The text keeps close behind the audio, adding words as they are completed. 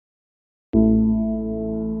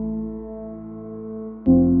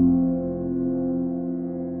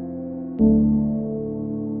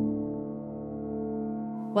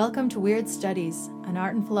Welcome to Weird Studies, an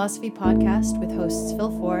art and philosophy podcast with hosts Phil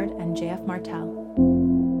Ford and JF Martel.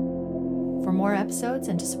 For more episodes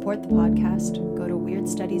and to support the podcast, go to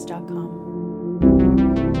weirdstudies.com.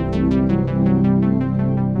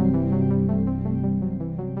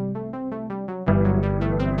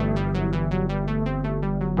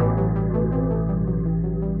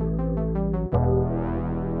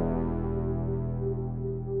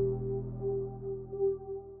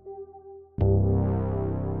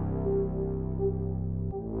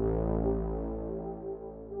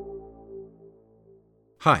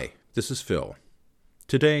 Hi, this is Phil.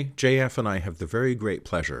 Today, JF and I have the very great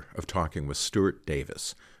pleasure of talking with Stuart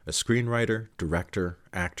Davis, a screenwriter, director,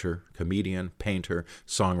 actor, comedian, painter,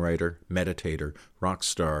 songwriter, meditator, rock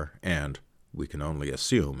star, and, we can only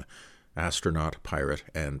assume, astronaut, pirate,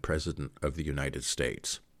 and President of the United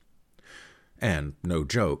States. And, no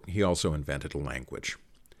joke, he also invented a language.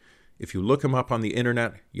 If you look him up on the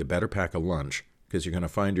internet, you better pack a lunch, because you're going to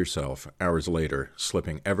find yourself, hours later,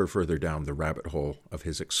 slipping ever further down the rabbit hole of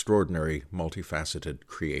his extraordinary, multifaceted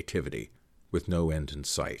creativity, with no end in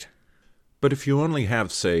sight. But if you only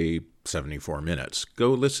have, say, 74 minutes, go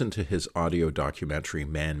listen to his audio documentary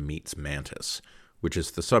Man Meets Mantis, which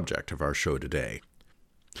is the subject of our show today.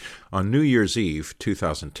 On New Year's Eve,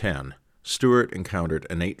 2010, Stuart encountered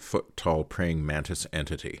an 8-foot-tall praying mantis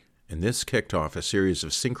entity, and this kicked off a series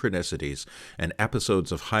of synchronicities and episodes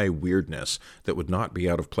of high weirdness that would not be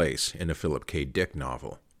out of place in a Philip K. Dick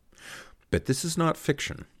novel. But this is not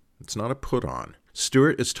fiction. It's not a put-on.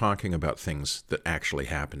 Stuart is talking about things that actually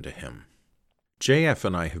happened to him. JF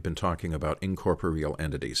and I have been talking about incorporeal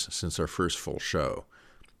entities since our first full show.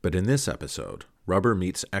 But in this episode, rubber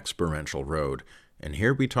meets experiential road, and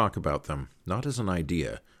here we talk about them not as an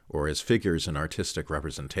idea or as figures in artistic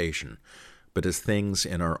representation, but as things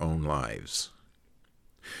in our own lives.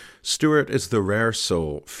 Stuart is the rare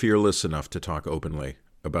soul fearless enough to talk openly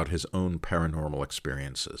about his own paranormal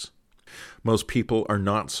experiences. Most people are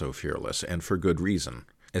not so fearless, and for good reason,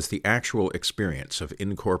 as the actual experience of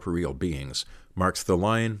incorporeal beings marks the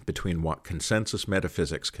line between what consensus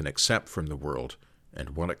metaphysics can accept from the world and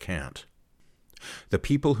what it can't. The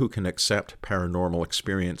people who can accept paranormal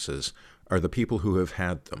experiences are the people who have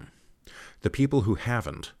had them. The people who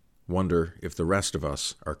haven't wonder if the rest of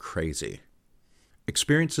us are crazy.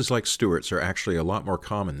 Experiences like Stuart's are actually a lot more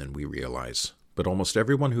common than we realize, but almost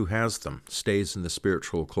everyone who has them stays in the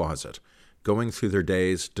spiritual closet, going through their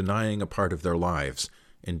days denying a part of their lives,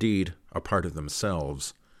 indeed, a part of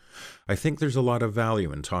themselves. I think there's a lot of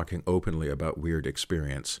value in talking openly about weird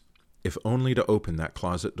experience, if only to open that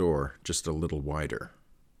closet door just a little wider.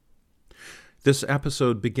 This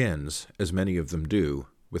episode begins, as many of them do,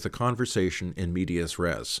 with a conversation in medias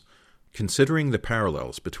res, considering the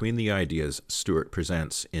parallels between the ideas Stuart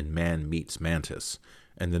presents in Man Meets Mantis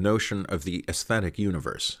and the notion of the aesthetic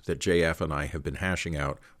universe that JF and I have been hashing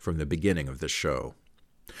out from the beginning of this show.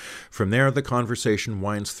 From there, the conversation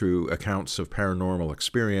winds through accounts of paranormal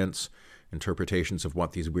experience, interpretations of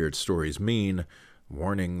what these weird stories mean,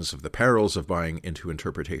 warnings of the perils of buying into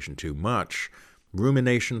interpretation too much,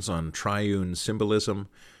 ruminations on triune symbolism,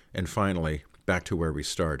 and finally, back to where we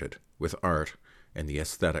started, with art and the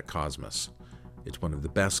aesthetic cosmos. It's one of the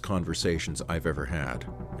best conversations I've ever had,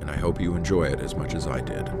 and I hope you enjoy it as much as I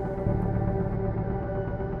did.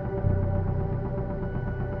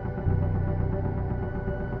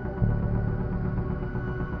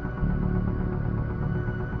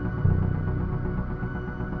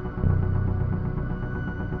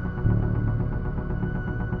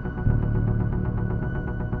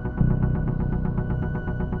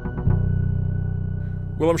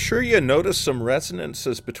 Well, I'm sure you noticed some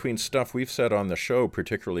resonances between stuff we've said on the show,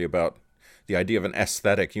 particularly about the idea of an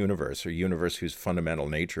aesthetic universe, or a universe whose fundamental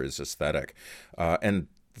nature is aesthetic. And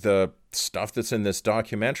the stuff that's in this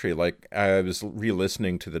documentary, like I was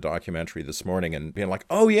re-listening to the documentary this morning and being like,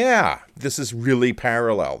 oh yeah, this is really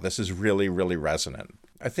parallel. This is really, really resonant.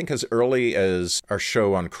 I think as early as our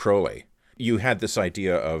show on Crowley, you had this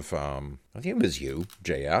idea of, I think it was you,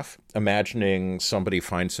 JF, imagining somebody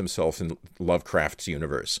finds himself in Lovecraft's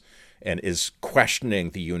universe and is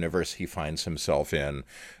questioning the universe he finds himself in.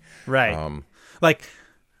 Right.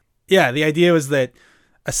 The idea was that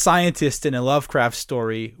a scientist in a Lovecraft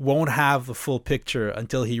story won't have the full picture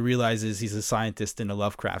until he realizes he's a scientist in a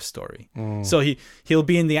Lovecraft story. So he'll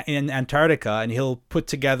be in Antarctica and he'll put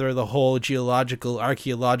together the whole geological,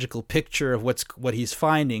 archaeological picture of what he's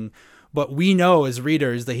finding. But we know as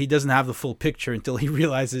readers that he doesn't have the full picture until he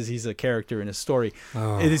realizes he's a character in a story.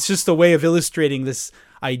 And it's just a way of illustrating this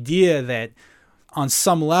idea that on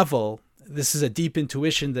some level, this is a deep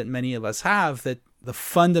intuition that many of us have, that the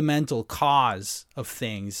fundamental cause of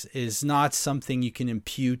things is not something you can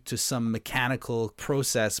impute to some mechanical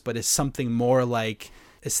process, but it's something more like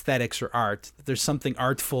aesthetics or art. There's something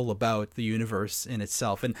artful about the universe in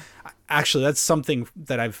itself. And actually, that's something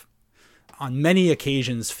that I've on many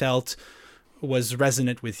occasions felt was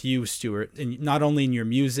resonant with you, Stuart, and not only in your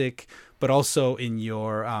music, but also in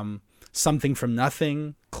your Something from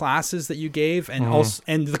Nothing classes that you gave, and also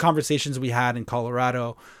and the conversations we had in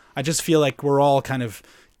Colorado. I just feel like we're all kind of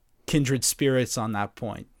kindred spirits on that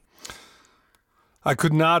point. I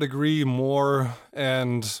could not agree more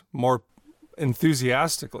and more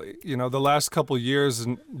enthusiastically. You know, the last couple of years,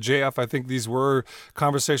 and JF, I think these were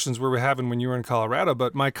conversations we were having when you were in Colorado,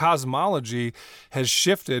 but my cosmology has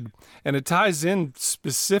shifted, and it ties in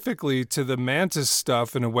specifically to the Mantis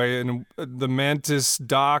stuff in a way, and the Mantis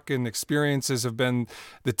doc and experiences have been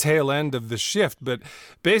the tail end of the shift. But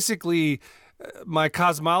basically, my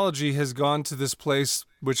cosmology has gone to this place,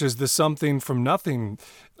 which is the something from nothing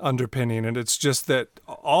underpinning, and it's just that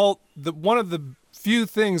one of the few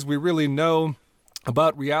things we really know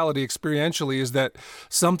about reality experientially is that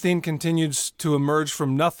something continues to emerge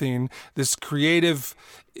from nothing, this creative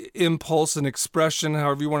impulse and expression,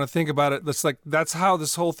 however you want to think about it. That's how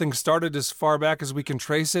this whole thing started as far back as we can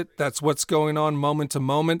trace it. That's what's going on moment to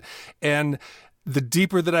moment. And the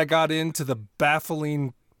deeper that I got into the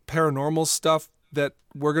baffling paranormal stuff that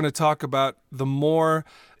we're going to talk about, the more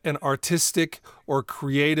an artistic or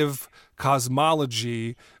creative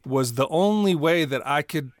cosmology was the only way that I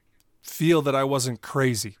could feel that I wasn't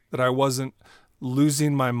crazy, that I wasn't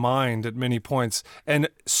losing my mind at many points. And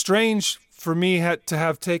strange for me had to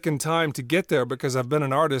have taken time to get there, because I've been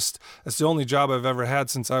an artist. That's the only job I've ever had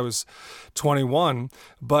since I was 21.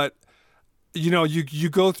 But, you know, you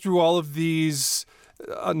go through all of these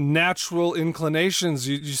natural inclinations.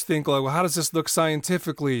 You just think, like, well, how does this look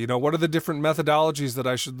scientifically? You know, what are the different methodologies that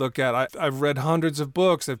I should look at? I've read hundreds of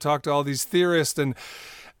books. I've talked to all these theorists. And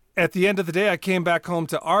at the end of the day, I came back home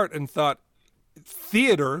to art and thought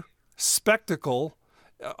theater, spectacle,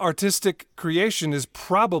 artistic creation is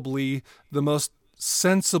probably the most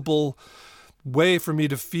sensible way for me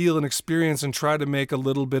to feel and experience and try to make a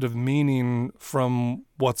little bit of meaning from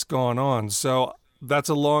what's going on. So that's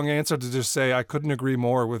a long answer to just say I couldn't agree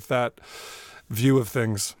more with that view of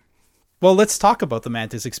things. Well, let's talk about the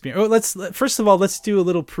Mantis experience. First of all, let's do a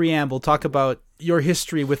little preamble, talk about your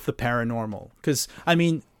history with the paranormal. Because, I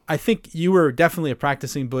mean, I think you were definitely a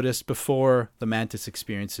practicing Buddhist before the Mantis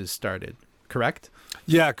experiences started, correct?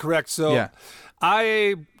 Yeah, correct. So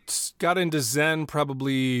I got into Zen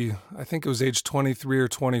probably, I think it was age 23 or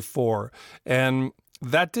 24. And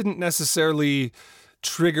that didn't necessarily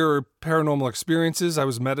trigger paranormal experiences. I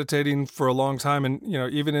was meditating for a long time, and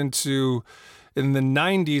even in the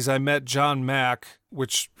 90s I met John Mack,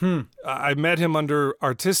 which I met him under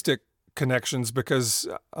artistic connections because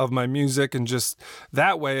of my music and just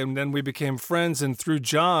that way, and then we became friends. And through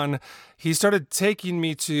John, he started taking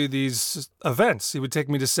me to these events. He would take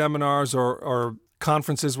me to seminars or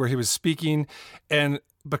conferences where he was speaking, and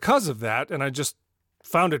because of that, and I just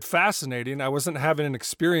found it fascinating. I wasn't having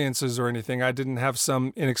experiences or anything. I didn't have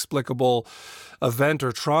some inexplicable event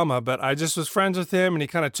or trauma, but I just was friends with him, and he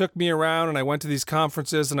kind of took me around, and I went to these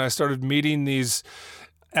conferences, and I started meeting these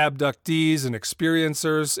abductees and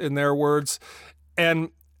experiencers, in their words, and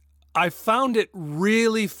I found it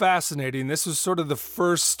really fascinating. This was sort of the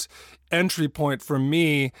first entry point for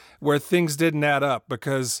me where things didn't add up,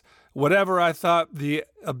 because whatever I thought the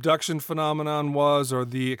abduction phenomenon was, or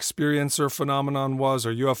the experiencer phenomenon was,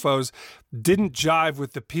 or UFOs, didn't jive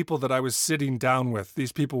with the people that I was sitting down with.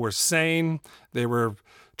 These people were sane. They were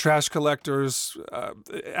trash collectors,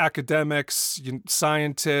 academics,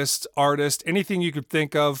 scientists, artists, anything you could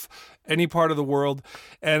think of, any part of the world.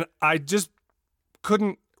 And I just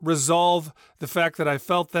couldn't resolve the fact that I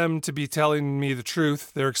felt them to be telling me the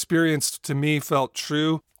truth. Their experience to me felt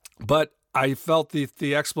true, but I felt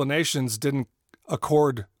the explanations didn't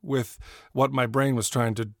accord with what my brain was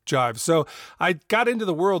trying to jive. So I got into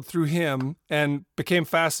the world through him and became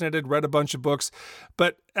fascinated, read a bunch of books.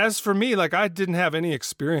 But as for me, I didn't have any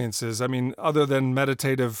experiences. I mean, other than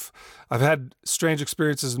meditative, I've had strange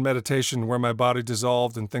experiences in meditation where my body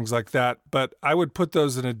dissolved and things like that. But I would put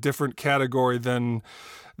those in a different category than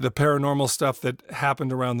the paranormal stuff that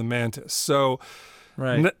happened around the Mantis. So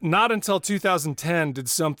right. Not until 2010 did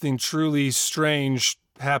something truly strange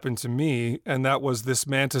happen to me, and that was this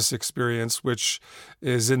Mantis experience, which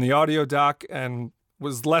is in the audio doc and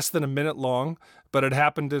was less than a minute long, but it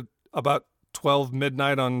happened at about 12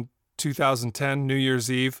 midnight on 2010, New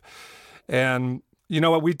Year's Eve. And you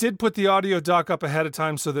know what? We did put the audio doc up ahead of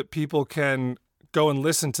time so that people can go and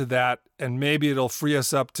listen to that, and maybe it'll free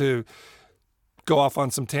us up to go off on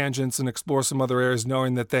some tangents and explore some other areas,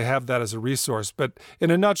 knowing that they have that as a resource. But in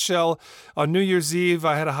a nutshell, on New Year's Eve,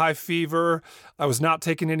 I had a high fever. I was not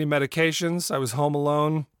taking any medications. I was home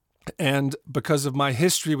alone. And because of my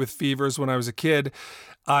history with fevers when I was a kid,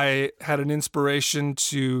 I had an inspiration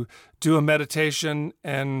to do a meditation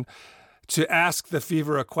and to ask the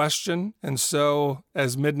fever a question. And so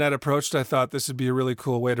as midnight approached, I thought this would be a really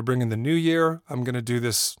cool way to bring in the new year. I'm going to do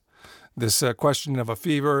this question of a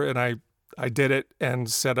fever. And I did it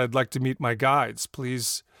and said, I'd like to meet my guides.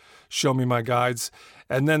 Please show me my guides.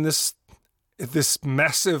 And then this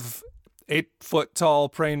massive 8-foot-tall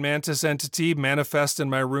praying mantis entity manifest in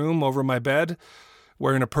my room over my bed,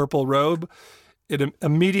 wearing a purple robe. It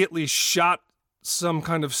immediately shot some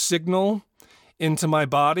kind of signal into my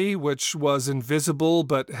body, which was invisible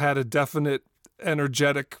but had a definite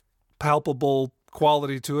energetic, palpable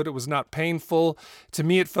quality to it. It was not painful. To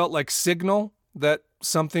me, it felt like signal that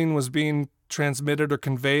something was being transmitted or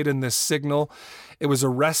conveyed in this signal. It was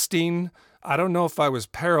arresting. I don't know if I was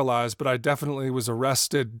paralyzed, but I definitely was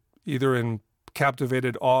arrested, either in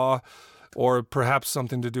captivated awe or perhaps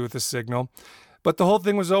something to do with the signal. But the whole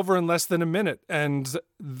thing was over in less than a minute. And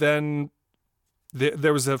then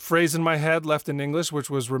there was a phrase in my head left in English, which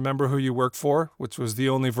was remember who you work for, which was the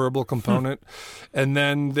only verbal component. And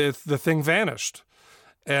then the thing vanished.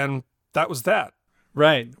 And that was that.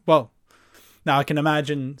 Right. Well, now I can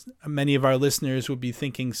imagine many of our listeners would be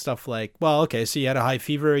thinking stuff like, well, okay, so you had a high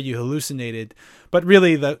fever, you hallucinated. But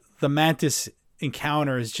really the mantis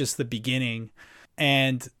encounter is just the beginning.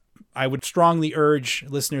 And I would strongly urge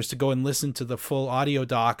listeners to go and listen to the full audio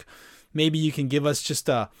doc. Maybe you can give us just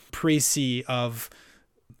a précis of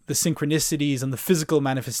the synchronicities and the physical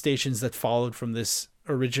manifestations that followed from this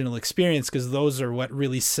original experience, because those are what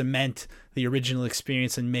really cement the original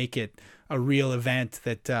experience and make it a real event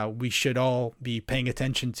that we should all be paying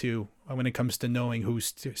attention to when it comes to knowing who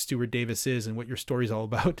Stuart Davis is and what your story's all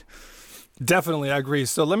about. Definitely, I agree.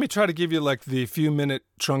 So let me try to give you like the few-minute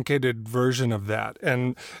truncated version of that.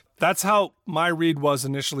 And that's how my read was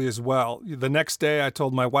initially as well. The next day I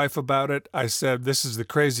told my wife about it. I said, this is the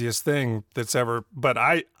craziest thing that's ever... But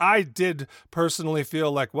I did personally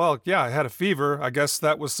feel like, well, yeah, I had a fever. I guess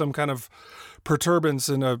that was some kind of perturbance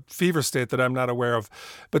in a fever state that I'm not aware of.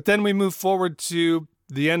 But then we move forward to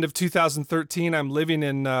the end of 2013. I'm living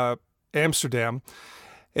in Amsterdam.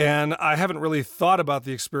 And I haven't really thought about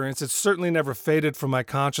the experience. It's certainly never faded from my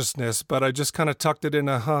consciousness, but I just kind of tucked it in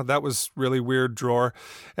that was really weird drawer.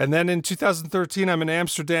 And then in 2013, I'm in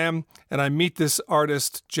Amsterdam and I meet this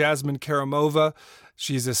artist, Jasmine Karamova.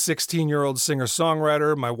 She's a 16-year-old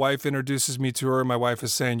singer-songwriter. My wife introduces me to her. My wife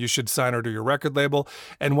is saying, you should sign her to your record label.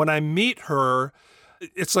 And when I meet her,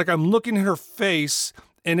 it's like I'm looking at her face,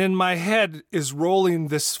 and in my head is rolling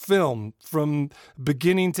this film from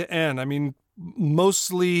beginning to end. I mean,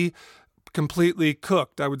 mostly completely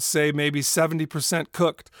cooked. I would say maybe 70%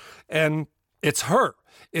 cooked. And it's her.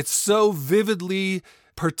 It's so vividly,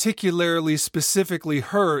 particularly, specifically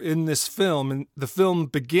her in this film. And the film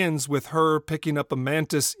begins with her picking up a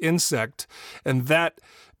mantis insect, and that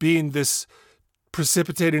being this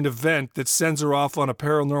precipitating event that sends her off on a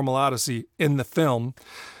paranormal odyssey in the film.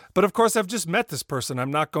 But of course, I've just met this person.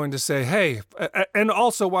 I'm not going to say, hey. And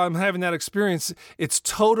also, while I'm having that experience, it's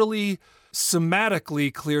totally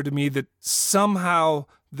somatically clear to me that somehow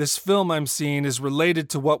this film I'm seeing is related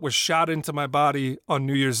to what was shot into my body on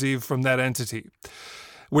New Year's Eve from that entity,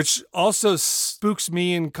 which also spooks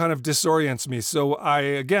me and kind of disorients me. So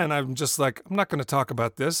I'm just like, I'm not going to talk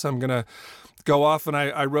about this. I'm going to go off, and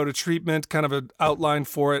I wrote a treatment, kind of an outline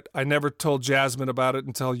for it. I never told Jasmine about it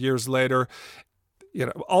until years later.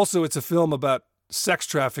 Also, it's a film about sex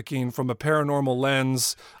trafficking from a paranormal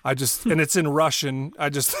lens. And it's in Russian.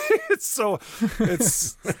 It's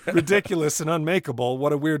ridiculous and unmakeable.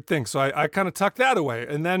 What a weird thing. So I kind of tucked that away.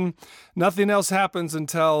 And then nothing else happens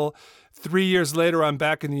until 3 years later, I'm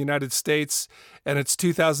back in the United States, and it's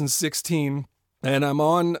 2016, and I'm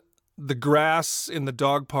on the grass in the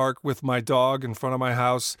dog park with my dog in front of my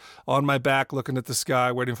house, on my back, looking at the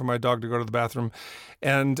sky, waiting for my dog to go to the bathroom.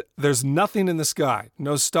 And there's nothing in the sky,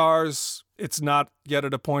 no stars. It's not yet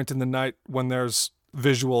at a point in the night when there's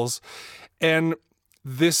visuals. And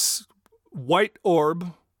this white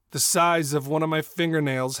orb, the size of one of my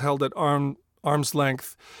fingernails held at arm's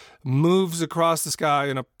length, moves across the sky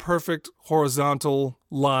in a perfect horizontal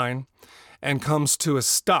line and comes to a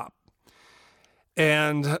stop.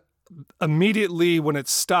 And immediately when it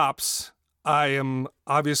stops, I am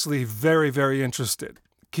obviously very, very interested.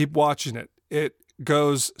 Keep watching it. It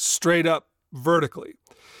goes straight up vertically.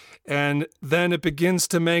 And then it begins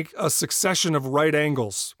to make a succession of right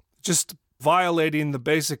angles, just violating the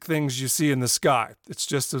basic things you see in the sky. It's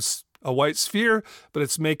just a white sphere, but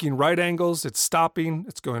it's making right angles. It's stopping,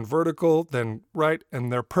 it's going vertical, then right,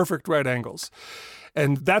 and they're perfect right angles.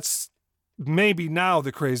 And that's maybe now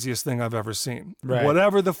the craziest thing I've ever seen. Right.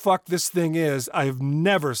 Whatever the fuck this thing is, I've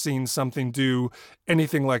never seen something do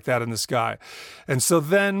anything like that in the sky. And so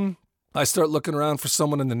then I start looking around for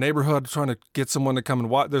someone in the neighborhood, trying to get someone to come and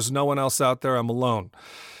watch. There's no one else out there. I'm alone.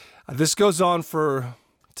 This goes on for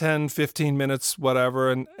 10, 15 minutes, whatever.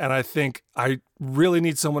 And I think I really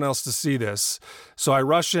need someone else to see this. So I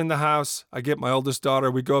rush in the house. I get my oldest daughter.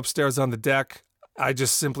 We go upstairs on the deck. I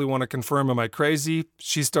just simply want to confirm, am I crazy?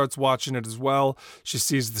 She starts watching it as well. She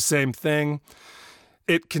sees the same thing.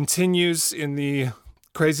 It continues in the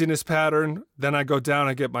craziness pattern. Then I go down,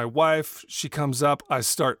 I get my wife. She comes up. I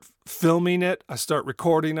start filming it. I start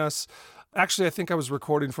recording us. Actually, I think I was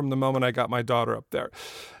recording from the moment I got my daughter up there.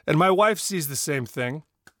 And my wife sees the same thing.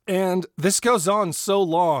 And this goes on so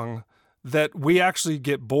long that we actually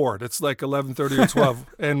get bored. It's like 11:30 or 12,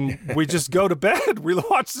 and we just go to bed. We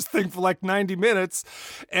watch this thing for like 90 minutes.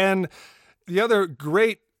 And the other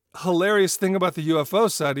great, hilarious thing about the UFO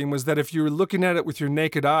sighting was that if you were looking at it with your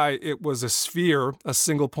naked eye, it was a sphere, a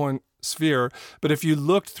single point sphere. But if you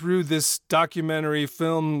looked through this documentary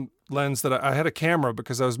film lens that I had a camera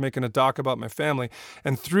because I was making a doc about my family,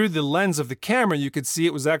 and through the lens of the camera you could see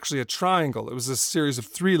it was actually a triangle. It was a series of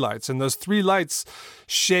 3 lights, and those 3 lights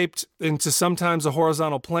shaped into sometimes a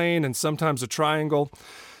horizontal plane and sometimes a triangle.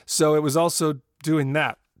 So it was also doing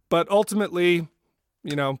that. But ultimately,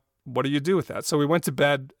 what do you do with that? So we went to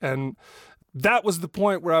bed, and that was the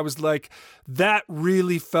point where I was like, that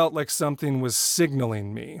really felt like something was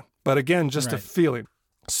signaling me. But again, just a feeling.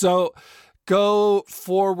 So go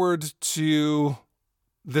forward to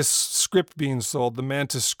this script being sold, the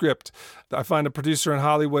Mantis script. I find a producer in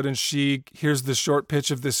Hollywood, and she hears the short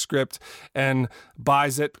pitch of this script and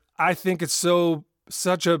buys it. I think it's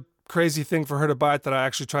such a crazy thing for her to buy it that I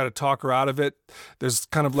actually try to talk her out of it. There's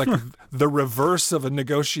kind of like the reverse of a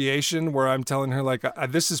negotiation where I'm telling her, like,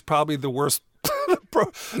 this is probably the worst,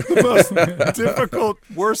 the most difficult,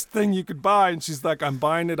 worst thing you could buy. And she's like, I'm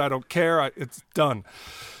buying it. I don't care. It's done.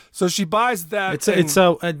 So she buys that.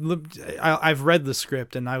 I've read the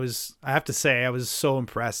script, and I have to say I was so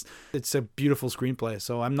impressed. It's a beautiful screenplay,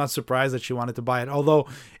 so I'm not surprised that she wanted to buy it. Although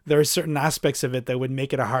there are certain aspects of it that would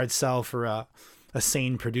make it a hard sell for a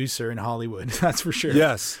sane producer in Hollywood. That's for sure.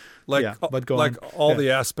 Yes. But go like on. all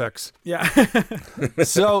the aspects. Yeah.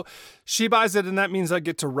 So she buys it, and that means I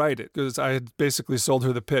get to write it because I had basically sold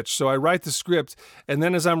her the pitch. So I write the script, and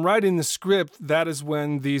then as I'm writing the script, that is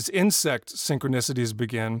when these insect synchronicities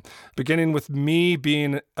begin, beginning with me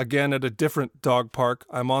being, again, at a different dog park.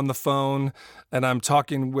 I'm on the phone, and I'm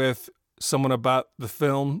talking with someone about the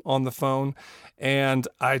film on the phone, and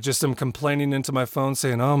I just am complaining into my phone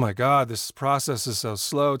saying, oh my God, this process is so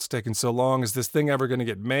slow, it's taking so long, is this thing ever going to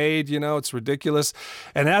get made? It's ridiculous.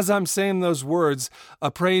 And as I'm saying those words,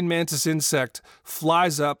 a praying mantis insect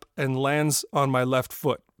flies up and lands on my left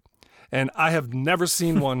foot. And I have never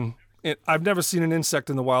seen one. I've never seen an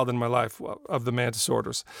insect in the wild in my life of the mantis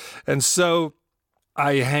orders. And so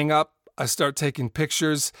I hang up, I start taking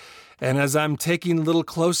pictures, and as I'm taking little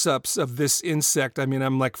close-ups of this insect,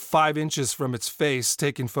 I'm like 5 inches from its face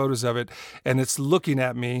taking photos of it, and it's looking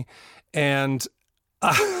at me, and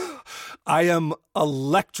I am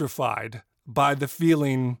electrified by the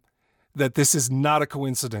feeling that this is not a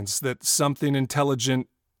coincidence, that something intelligent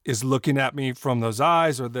is looking at me from those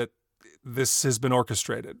eyes, or that this has been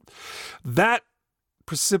orchestrated. That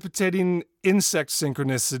precipitating insect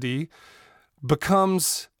synchronicity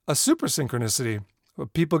becomes a super synchronicity.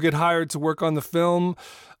 People get hired to work on the film,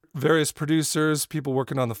 various producers, people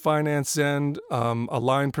working on the finance end, a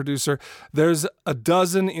line producer. There's a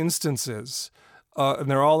dozen instances, and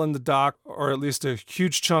they're all in the doc, or at least a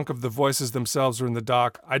huge chunk of the voices themselves are in the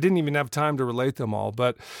doc. I didn't even have time to relate them all,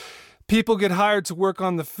 but people get hired to work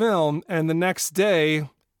on the film, and the next day,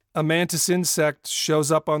 a mantis insect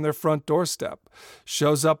shows up on their front doorstep,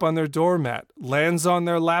 shows up on their doormat, lands on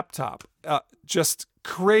their laptop. Just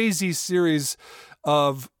crazy series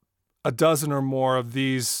of a dozen or more of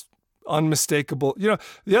these unmistakable.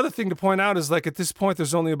 The other thing to point out is, like, at this point,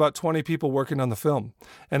 there's only about 20 people working on the film,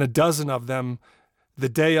 and a dozen of them, the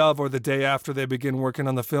day of or the day after they begin working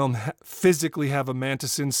on the film, physically have a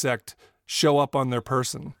mantis insect show up on their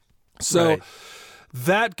person. So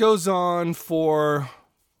that goes on for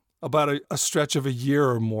about a stretch of a year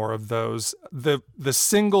or more of those. The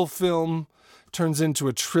single film turns into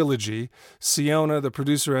a trilogy. Siona, the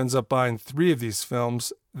producer, ends up buying 3 of these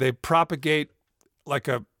films. They propagate like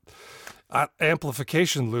a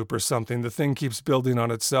amplification loop or something. The thing keeps building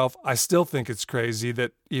on itself. I still think it's crazy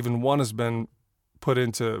that even one has been put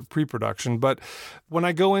into pre-production. But when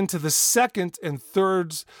I go into the second and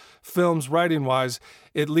third films writing-wise,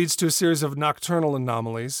 it leads to a series of nocturnal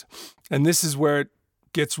anomalies. And this is where it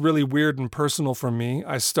gets really weird and personal for me.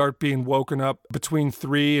 I start being woken up between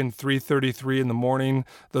 3 and 3:33 in the morning.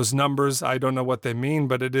 Those numbers, I don't know what they mean,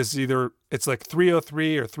 but it's like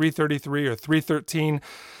 3:03 or 3:33 or 3:13.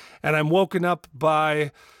 And I'm woken up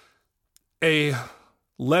by a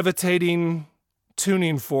levitating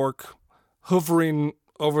tuning fork hovering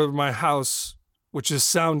over my house, which is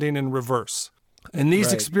sounding in reverse. And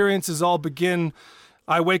these experiences all begin,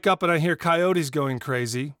 I wake up and I hear coyotes going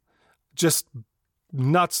crazy, just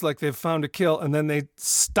nuts like they've found a kill, and then they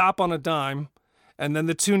stop on a dime, and then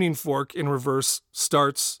the tuning fork in reverse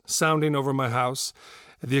starts sounding over my house.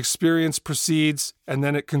 The experience proceeds, and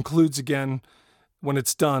then it concludes again when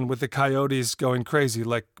it's done with the coyotes going crazy,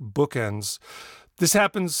 like bookends. This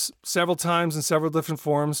happens several times in several different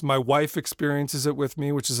forms. My wife experiences it with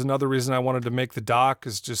me, which is another reason I wanted to make the doc,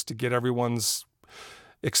 is just to get everyone's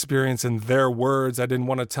experience in their words. I didn't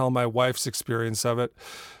want to tell my wife's experience of it.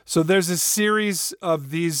 So there's a series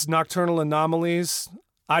of these nocturnal anomalies.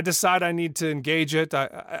 I decide I need to engage it.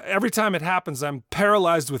 Every time it happens, I'm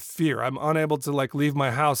paralyzed with fear. I'm unable to leave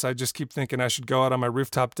my house. I just keep thinking I should go out on my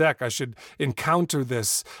rooftop deck. I should encounter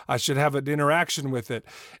this. I should have an interaction with it.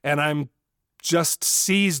 And I'm just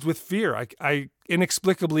seized with fear. I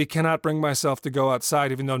inexplicably cannot bring myself to go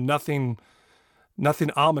outside, even though nothing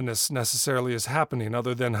ominous necessarily is happening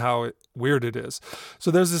other than how weird it is.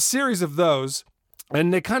 So there's a series of those,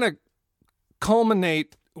 and they kind of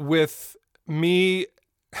culminate with me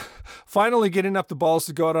finally getting up the balls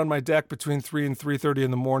to go out on my deck between 3 and 3:30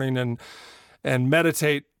 in the morning and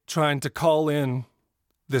meditate, trying to call in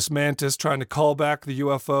this mantis, trying to call back the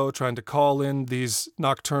UFO, trying to call in these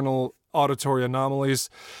nocturnal auditory anomalies.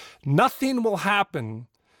 Nothing will happen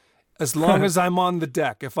as long as I'm on the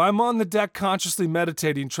deck. If I'm on the deck consciously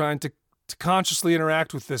meditating, trying to consciously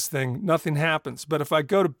interact with this thing, nothing happens. But if I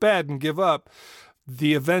go to bed and give up,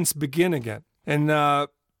 the events begin again. And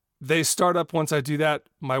they start up once I do that.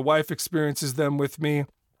 My wife experiences them with me.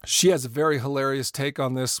 She has a very hilarious take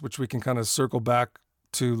on this, which we can kind of circle back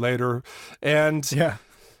to later. And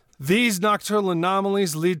these nocturnal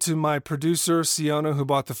anomalies lead to my producer, Siona, who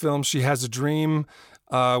bought the film. She has a dream,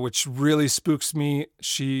 which really spooks me.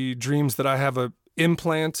 She dreams that I have an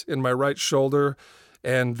implant in my right shoulder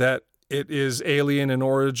and that it is alien in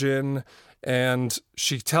origin. And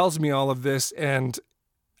she tells me all of this. And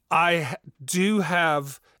I do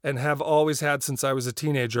have, and have always had since I was a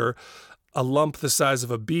teenager, a lump the size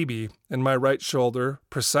of a BB in my right shoulder,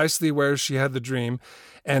 precisely where she had the dream.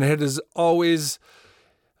 And it has always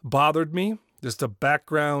bothered me, just a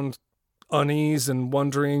background unease and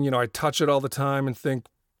wondering, I touch it all the time and think,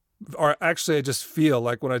 or actually I just feel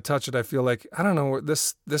like when I touch it, I feel like, I don't know,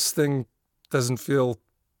 this thing doesn't feel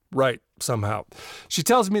right somehow. She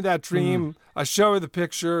tells me that dream. I show her the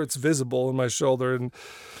picture. It's visible in my shoulder. And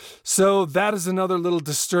so that is another little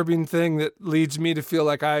disturbing thing that leads me to feel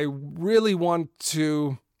like I really want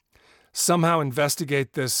to somehow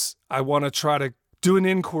investigate this. I want to try to do an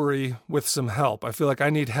inquiry with some help. I feel like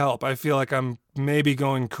I need help. I feel like I'm maybe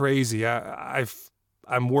going crazy.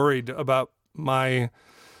 I'm worried about my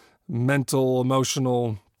mental,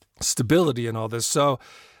 emotional stability and all this. So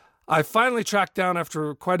I finally tracked down,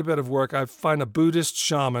 after quite a bit of work, I find a Buddhist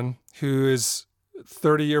shaman who is a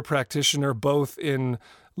 30-year practitioner, both in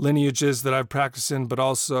lineages that I've practiced in, but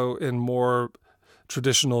also in more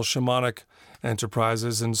traditional shamanic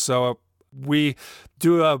enterprises. And so we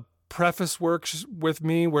do a preface work with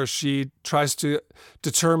me where she tries to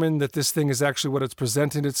determine that this thing is actually what it's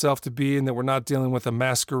presenting itself to be, and that we're not dealing with a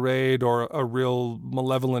masquerade or a real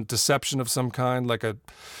malevolent deception of some kind, like a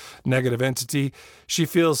negative entity. She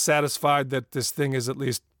feels satisfied that this thing is at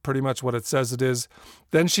least pretty much what it says it is.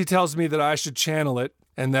 Then she tells me that I should channel it,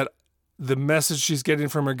 and that the message she's getting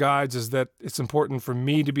from her guides is that it's important for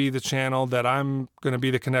me to be the channel, that I'm going to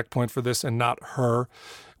be the connect point for this and not her,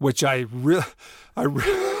 which I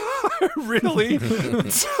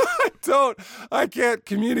can't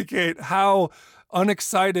communicate how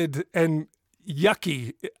unexcited and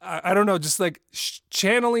yucky. I don't know, just like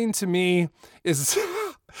channeling to me is,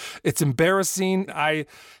 it's embarrassing. I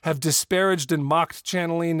have disparaged and mocked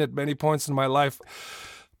channeling at many points in my life,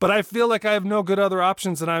 but I feel like I have no good other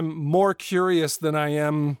options, and I'm more curious than I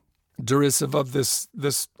am derisive of this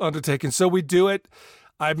undertaking. So we do it.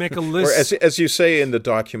 I make a list. Or as you say in the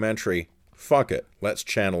documentary, fuck it, let's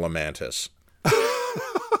channel a mantis.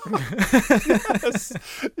 Yes.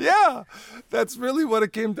 Yeah, that's really what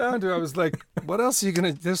it came down to. I was like, what else are you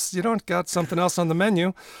going to do? You don't got something else on the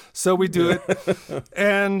menu. So we do it.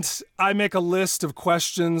 And I make a list of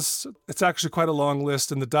questions. It's actually quite a long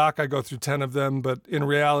list. In the doc, I go through 10 of them, but in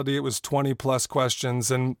reality, it was 20 plus questions.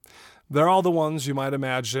 And they're all the ones you might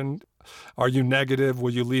imagine. Are you negative? Will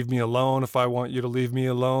you leave me alone if I want you to leave me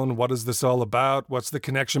alone? What is this all about? What's the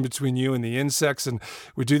connection between you and the insects? And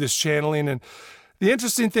we do this channeling. And the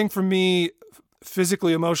interesting thing for me,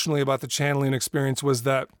 physically, emotionally, about the channeling experience was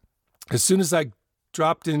that as soon as I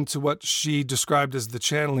dropped into what she described as the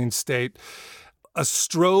channeling state, a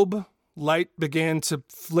strobe light began to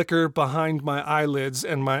flicker behind my eyelids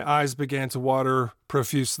and my eyes began to water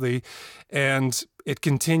profusely. And it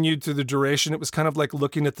continued through the duration. It was kind of like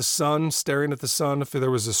looking at the sun, staring at the sun if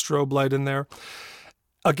there was a strobe light in there.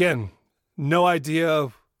 Again, no idea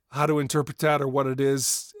how to interpret that or what it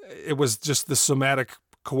is. It was just the somatic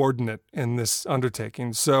coordinate in this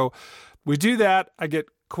undertaking. So we do that. I get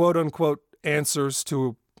quote unquote answers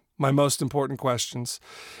to my most important questions.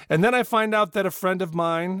 And then I find out that a friend of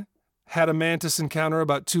mine had a mantis encounter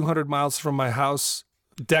about 200 miles from my house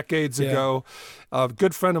decades ago. A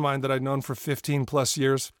good friend of mine that I'd known for 15 plus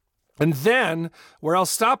years. And then where I'll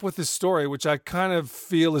stop with this story, which I kind of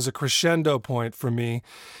feel is a crescendo point for me,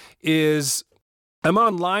 is I'm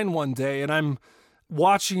online one day and I'm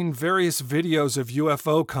watching various videos of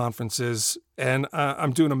UFO conferences, and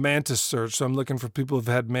I'm doing a mantis search. So I'm looking for people who've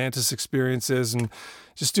had mantis experiences and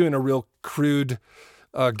just doing a real crude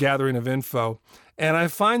gathering of info. And I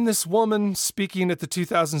find this woman speaking at the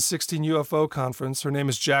 2016 UFO conference. Her name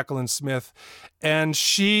is Jacqueline Smith, and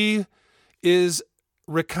she is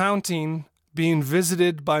recounting being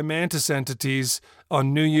visited by mantis entities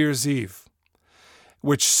on New Year's Eve,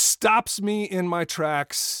 which stops me in my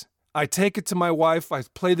tracks. I take it to my wife. I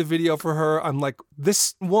play the video for her. I'm like,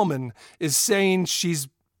 this woman is saying she's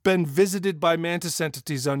been visited by mantis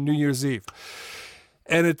entities on New Year's Eve.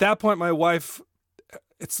 And at that point, my wife,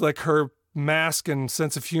 it's like her mask and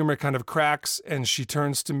sense of humor kind of cracks, and she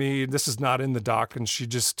turns to me. This is not in the doc, and she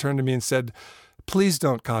just turned to me and said, please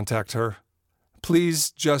don't contact her. Please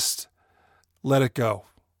just let it go.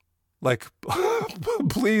 Like,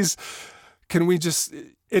 please, can we just,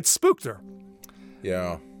 it spooked her.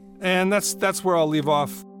 Yeah. And that's where I'll leave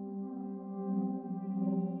off.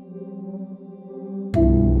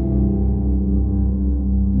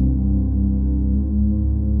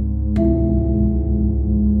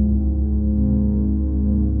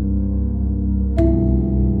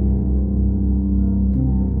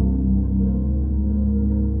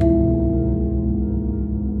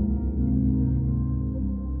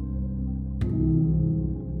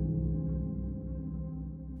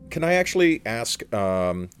 Can I actually ask,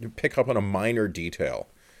 pick up on a minor detail?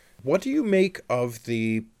 What do you make of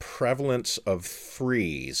the prevalence of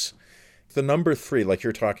threes? The number 3, like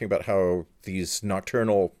you're talking about how these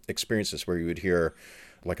nocturnal experiences where you would hear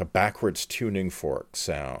like a backwards tuning fork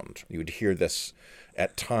sound. You would hear this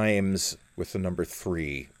at times with the number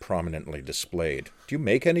 3 prominently displayed. Do you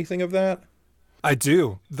make anything of that? I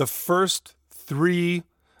do. The first 3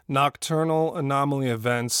 nocturnal anomaly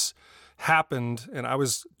events happened, and I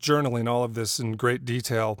was journaling all of this in great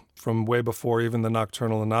detail from way before even the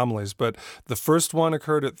nocturnal anomalies, but the first one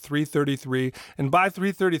occurred at 3:33, and by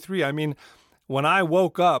 3:33, I mean, when I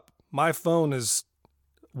woke up, my phone is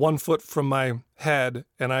 1 foot from my head,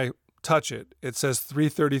 and I touch it. It says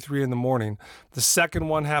 3:33 in the morning. The second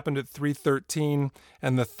one happened at 3:13,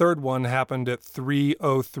 and the third one happened at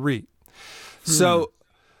 3:03. So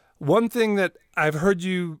one thing that I've heard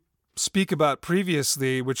you speak about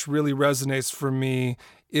previously, which really resonates for me,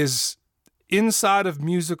 is inside of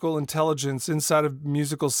musical intelligence, inside of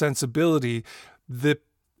musical sensibility,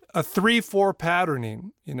 a 3/4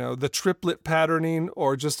 patterning, the triplet patterning,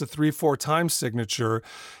 or just a 3/4 time signature.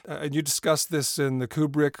 And you discussed this in the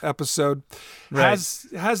Kubrick episode. Right.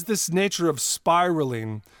 Has this nature of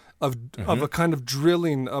spiraling, of a kind of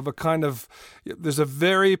drilling, of a kind of, there's a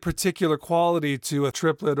very particular quality to a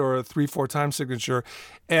triplet or a 3/4 time signature.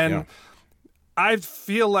 And I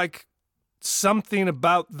feel like something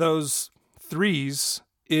about those threes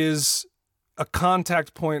is a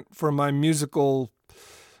contact point for my musical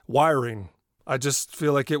wiring. I just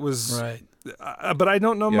feel like it was right. But I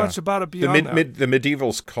don't know much about it beyond that. The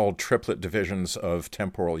medievals called triplet divisions of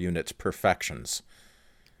temporal units perfections.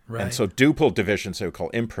 Right. And so duple divisions they would call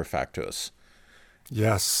imperfectos.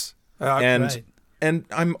 Yes. And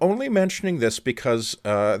I'm only mentioning this because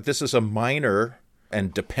this is a minor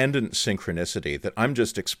and dependent synchronicity that I'm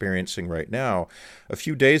just experiencing right now. A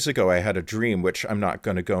few days ago, I had a dream, which I'm not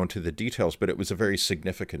going to go into the details, but it was a very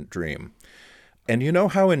significant dream. And you know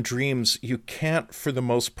how in dreams you can't, for the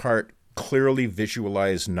most part, clearly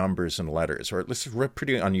visualize numbers and letters, or at least it's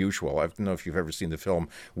pretty unusual. I don't know if you've ever seen the film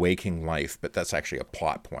Waking Life, but that's actually a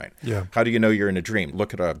plot point. Yeah. How do you know you're in a dream?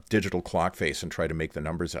 Look at a digital clock face and try to make the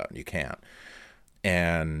numbers out, and you can't.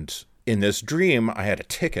 And in this dream, I had a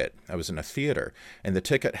ticket. I was in a theater, and the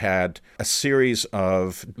ticket had a series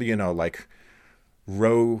of, like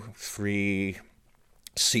row 3,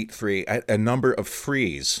 seat 3, a number of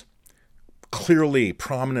 3s clearly,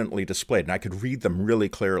 prominently displayed, and I could read them really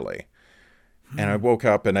clearly. And I woke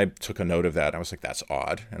up and I took a note of that. And I was like, that's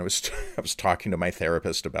odd. And I was talking to my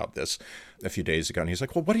therapist about this a few days ago. And he's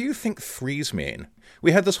like, well, what do you think 3s mean?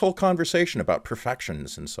 We had this whole conversation about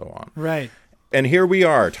perfections and so on. Right. And here we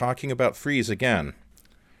are talking about 3s again.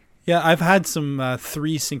 Yeah, I've had some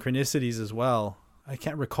 3 synchronicities as well. I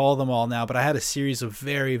can't recall them all now, but I had a series of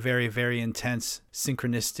very, very, very intense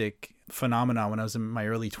synchronistic phenomena when I was in my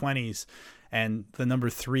early 20s. And the number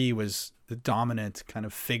 3 was the dominant kind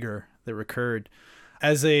of figure that recurred.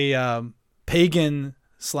 As a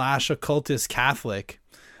pagan/occultist Catholic,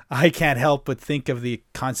 I can't help but think of the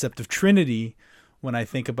concept of Trinity when I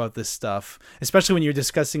think about this stuff, especially when you're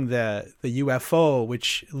discussing the UFO,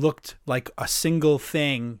 which looked like a single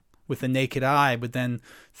thing with the naked eye, but then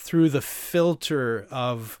through the filter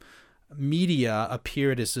of media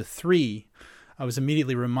appeared as a 3. I was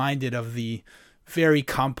immediately reminded of the very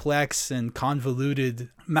complex and convoluted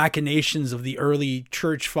machinations of the early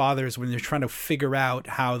church fathers when they're trying to figure out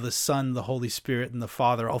how the Son, the Holy Spirit, and the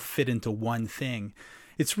Father all fit into one thing.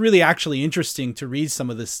 It's really actually interesting to read some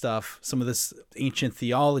of this stuff, some of this ancient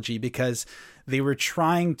theology, because they were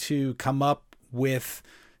trying to come up with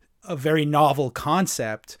a very novel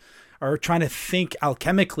concept, or trying to think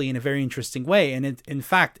alchemically in a very interesting way. And in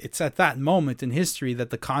fact, it's at that moment in history that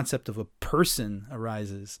the concept of a person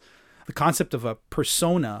arises. The concept of a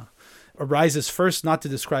persona arises first not to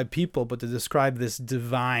describe people, but to describe this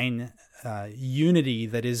divine unity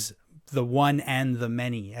that is the one and the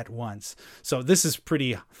many at once. So this is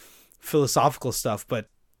pretty philosophical stuff, but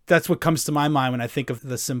that's what comes to my mind when I think of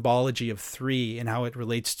the symbology of 3 and how it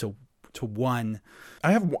relates to 1.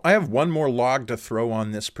 I have one more log to throw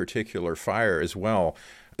on this particular fire as well.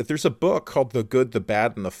 There's a book called The Good, the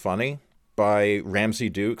Bad, and the Funny by Ramsey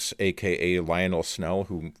Dukes, a.k.a. Lionel Snell,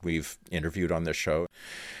 whom we've interviewed on this show.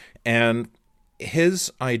 And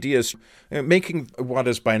his ideas, making what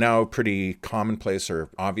is by now a pretty commonplace or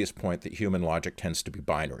obvious point that human logic tends to be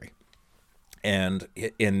binary. And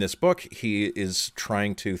in this book, he is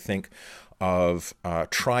trying to think of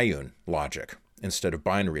triune logic instead of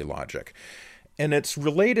binary logic. And it's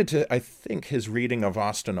related to, I think, his reading of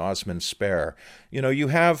Austin Osman Spare. You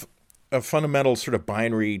have a fundamental sort of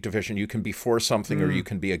binary division. You can be for something or you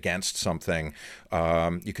can be against something.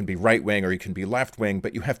 You can be right-wing or you can be left-wing,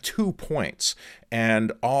 but you have 2 points.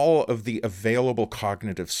 And all of the available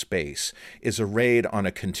cognitive space is arrayed on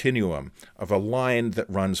a continuum of a line that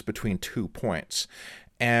runs between 2 points.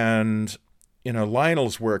 And,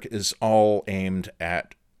 Lionel's work is all aimed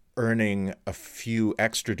at earning a few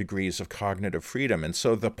extra degrees of cognitive freedom. And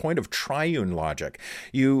so the point of triune logic,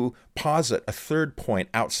 you posit a third point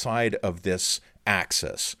outside of this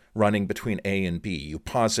axis running between A and B. You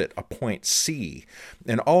posit a point C.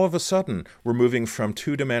 And all of a sudden, we're moving from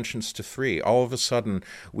 2 dimensions to 3. All of a sudden,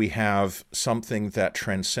 we have something that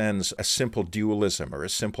transcends a simple dualism or a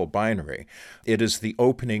simple binary. It is the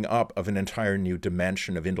opening up of an entire new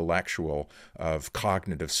dimension of intellectual, of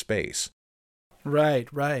cognitive space. Right.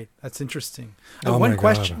 That's interesting. One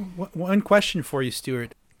question for you,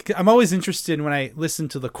 Stuart. I'm always interested when I listen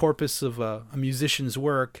to the corpus of a musician's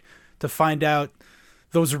work to find out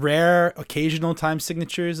those rare occasional time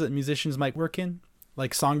signatures that musicians might work in,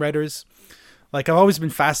 like songwriters. Like, I've always been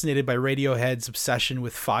fascinated by Radiohead's obsession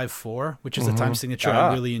with 5/4, which is a time signature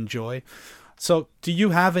I really enjoy. So do you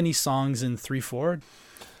have any songs in 3/4?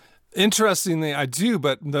 Interestingly, I do,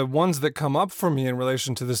 but the ones that come up for me in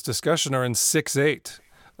relation to this discussion are in 6/8.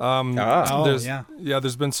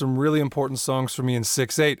 There's been some really important songs for me in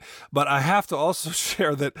 6/8, but I have to also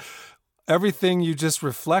share that everything you just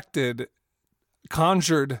reflected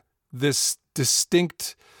conjured this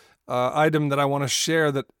distinct item that I want to share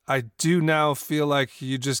that I do now feel like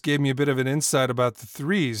you just gave me a bit of an insight about the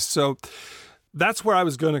 3s. So that's where I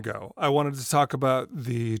was going to go. I wanted to talk about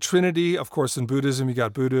the Trinity. Of course, in Buddhism, you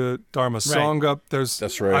got Buddha, Dharma, Sangha.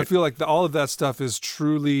 That's right. I feel like all of that stuff is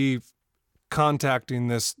truly contacting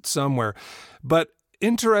this somewhere. But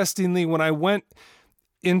interestingly, when I went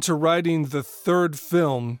into writing the 3rd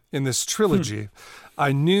film in this trilogy,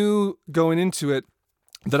 I knew going into it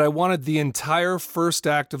that I wanted the entire first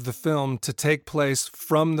act of the film to take place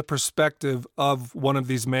from the perspective of one of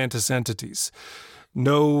these mantis entities.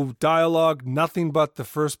 No dialogue, nothing but the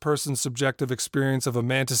first-person subjective experience of a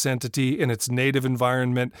mantis entity in its native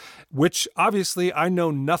environment, which obviously I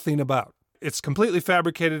know nothing about. It's completely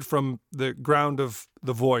fabricated from the ground of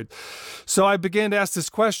the void. So I began to ask this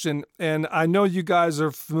question, and I know you guys are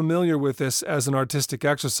familiar with this as an artistic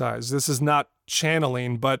exercise. This is not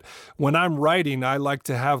channeling, but when I'm writing, I like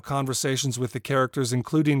to have conversations with the characters,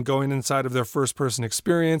 including going inside of their first-person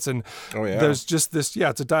experience. And there's just this,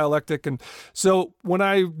 it's a dialectic. And so when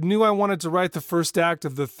I knew I wanted to write the first act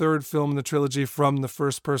of the third film in the trilogy from the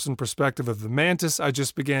first-person perspective of the mantis, I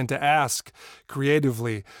just began to ask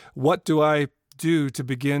creatively, what do I do to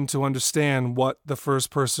begin to understand what the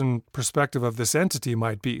first-person perspective of this entity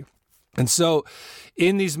might be? And so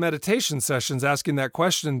in these meditation sessions, asking that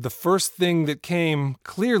question, the first thing that came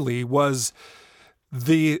clearly was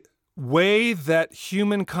the way that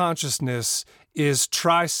human consciousness is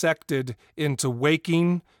trisected into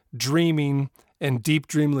waking, dreaming, and deep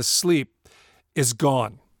dreamless sleep is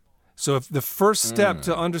gone. So if the first step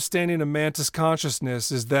to understanding a mantis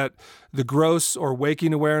consciousness is that the gross or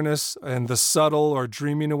waking awareness and the subtle or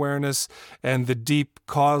dreaming awareness and the deep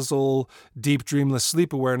causal, deep dreamless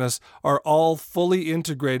sleep awareness are all fully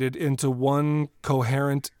integrated into one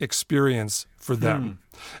coherent experience for them.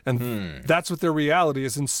 And that's what their reality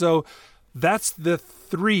is. And so that's the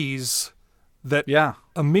threes that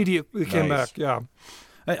immediately came back. Yeah.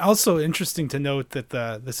 Also interesting to note that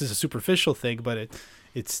this is a superficial thing, but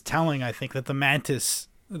it's telling, I think, that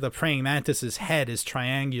the praying mantis's head is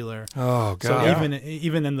triangular. Oh, God. So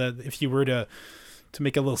even in if you were to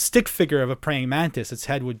make a little stick figure of a praying mantis, its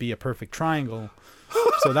head would be a perfect triangle.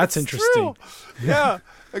 So that's interesting. Yeah,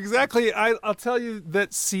 exactly. I'll tell you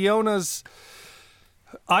that Siona's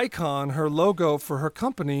icon, her logo for her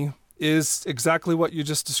company, is exactly what you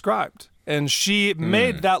just described. And she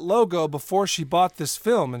made that logo before she bought this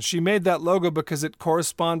film. And she made that logo because it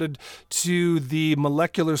corresponded to the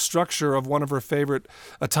molecular structure of one of her favorite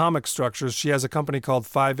atomic structures. She has a company called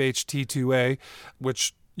 5-HT2A,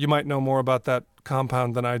 which you might know more about that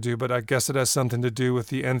compound than I do, but I guess it has something to do with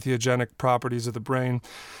the entheogenic properties of the brain.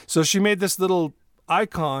 So she made this little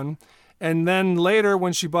icon. And then later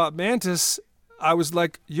when she bought Mantis, I was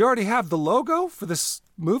like, you already have the logo for this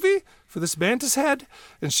movie, for this mantis head?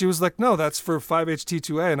 And she was like, no, that's for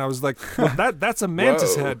 5-HT2A. And I was like, well, that's a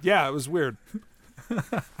mantis head. Yeah, it was weird.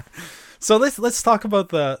 So let's talk about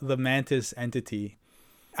the mantis entity.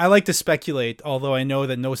 I like to speculate, although I know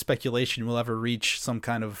that no speculation will ever reach some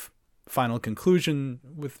kind of final conclusion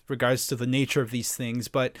with regards to the nature of these things.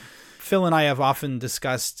 But Phil and I have often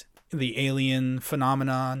discussed the alien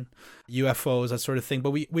phenomenon, UFOs, that sort of thing.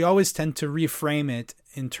 But we always tend to reframe it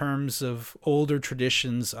in terms of older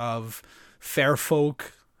traditions of fair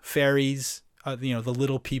folk, fairies, the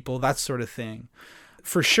little people, that sort of thing.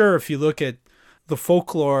 For sure, if you look at the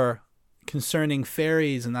folklore concerning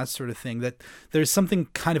fairies and that sort of thing, that there's something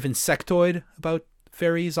kind of insectoid about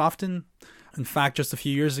fairies often. In fact, just a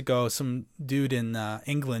few years ago, some dude in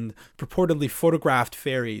England purportedly photographed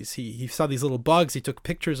fairies. He saw these little bugs, he took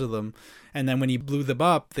pictures of them, and then when he blew them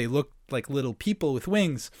up, they looked like little people with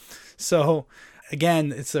wings. So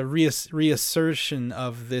again, it's a reassertion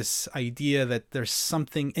of this idea that there's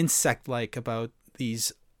something insect-like about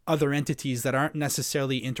these other entities that aren't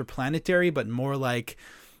necessarily interplanetary, but more like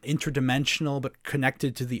interdimensional but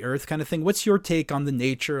connected to the earth kind of thing. What's your take on the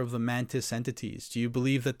nature of the mantis entities? Do you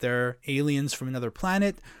believe that they're aliens from another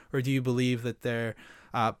planet, or do you believe that they're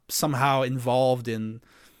somehow involved in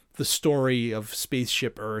the story of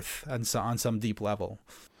spaceship Earth and so on some deep level?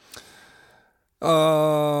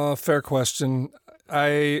 Fair question.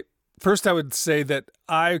 First, I would say that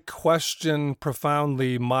I question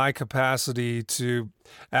profoundly my capacity to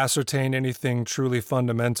ascertain anything truly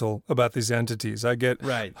fundamental about these entities. I get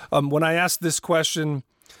right. When I ask this question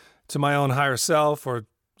to my own higher self, or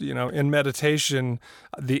in meditation,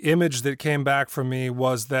 the image that came back from me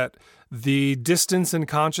was that the distance in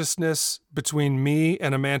consciousness between me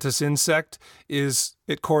and a mantis insect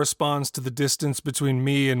it corresponds to the distance between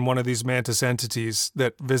me and one of these mantis entities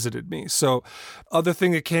that visited me. So other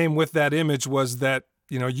thing that came with that image was that,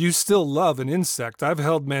 you still love an insect. I've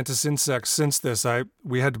held mantis insects since this.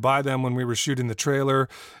 We had to buy them when we were shooting the trailer,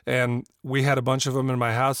 and we had a bunch of them in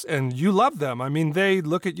my house, and you love them. I mean, they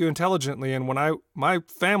look at you intelligently, and when my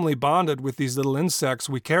family bonded with these little insects,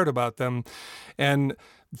 we cared about them. And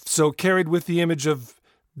so carried with the image of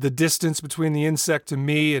the distance between the insect to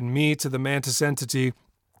me and me to the mantis entity,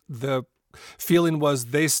 the feeling was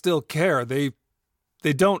they still care. They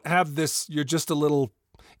don't have this, you're just a little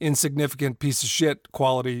insignificant piece of shit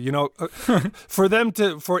quality, you know, for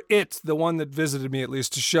the one that visited me at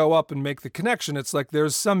least, to show up and make the connection. It's like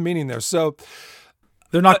there's some meaning there. So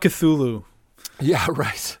they're not Cthulhu. Yeah,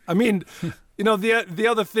 right. I mean, you know, the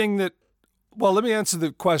other thing that, well, let me answer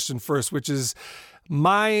the question first, which is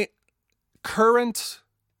my current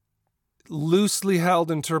loosely held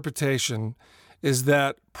interpretation is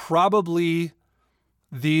that probably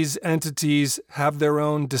these entities have their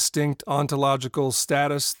own distinct ontological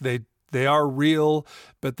status. They are real,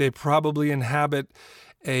 but they probably inhabit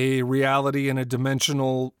a reality in a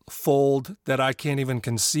dimensional fold that I can't even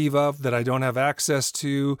conceive of, that I don't have access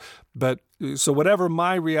to. But so whatever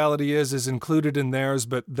my reality is included in theirs,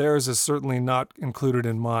 but theirs is certainly not included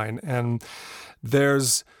in mine. And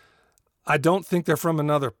I don't think they're from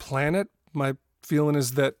another planet. My feeling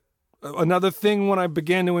is that another thing when I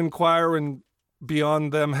began to inquire, and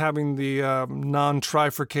beyond them having the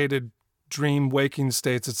non-trifurcated dream waking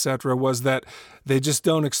states, etc., was that they just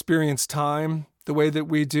don't experience time the way that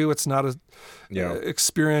we do. It's not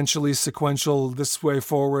experientially sequential, this way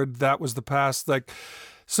forward, that was the past.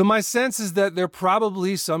 So my sense is that they're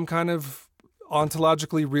probably some kind of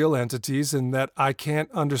ontologically real entities, and that I can't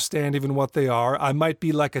understand even what they are. I might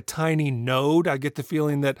be like a tiny node. I get the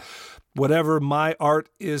feeling that whatever my art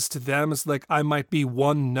is to them is like I might be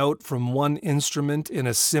one note from one instrument in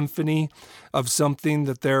a symphony of something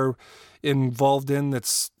that they're involved in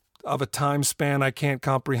that's of a time span I can't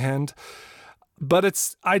comprehend.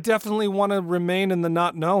 But I definitely want to remain in the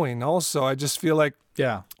not knowing also. I just feel like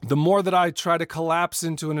the more that I try to collapse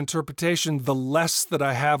into an interpretation, the less that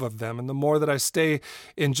I have of them. And the more that I stay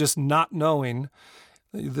in just not knowing,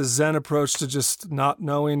 the Zen approach to just not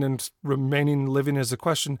knowing and remaining living as a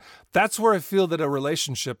question, that's where I feel that a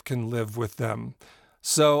relationship can live with them.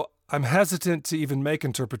 So I'm hesitant to even make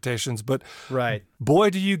interpretations, but boy,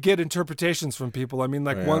 do you get interpretations from people. I mean,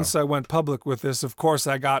 once I went public with this, of course,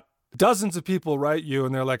 I got dozens of people write you,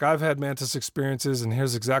 and they're like, I've had mantis experiences, and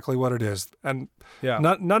here's exactly what it is. And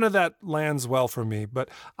none of that lands well for me. But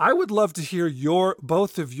I would love to hear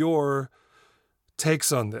both of your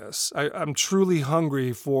takes on this. I'm truly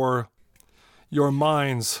hungry for your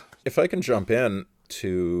minds. If I can jump in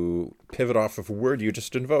to pivot off of a word you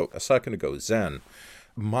just invoked a second ago, Zen.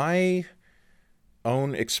 My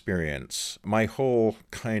own experience, my whole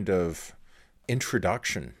kind of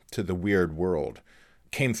introduction to the weird world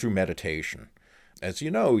came through meditation. As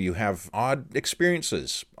you know, you have odd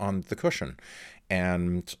experiences on the cushion.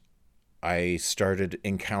 And I started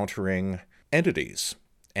encountering entities,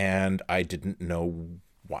 and I didn't know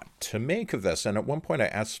what to make of this. And at one point I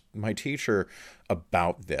asked my teacher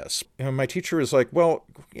about this. My teacher was like, well,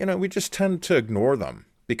 we just tend to ignore them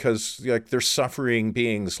because they're suffering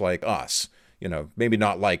beings like us. Maybe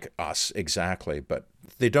not like us exactly, but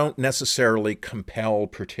they don't necessarily compel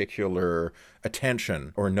particular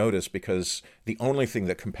attention or notice, because the only thing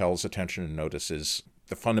that compels attention and notice is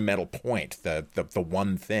the fundamental point, the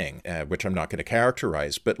one thing, which I'm not going to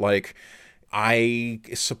characterize. But I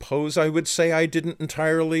suppose I would say I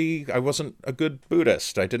wasn't a good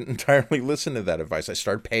Buddhist. I didn't entirely listen to that advice. I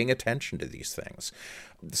started paying attention to these things.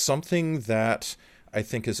 Something that I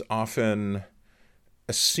think is often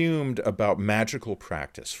assumed about magical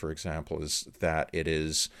practice, for example, is that it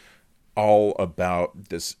is all about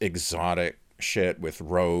this exotic shit with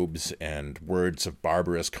robes and words of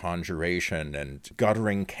barbarous conjuration and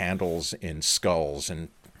guttering candles in skulls and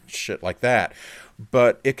shit like that.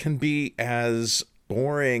 But it can be as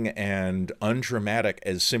boring and undramatic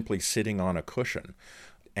as simply sitting on a cushion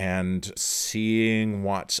and seeing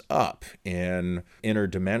what's up in inner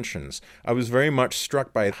dimensions. I was very much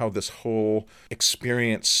struck by how this whole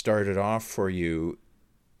experience started off for you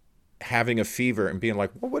having a fever and being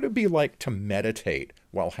like, what would it be like to meditate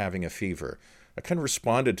while having a fever? I kind of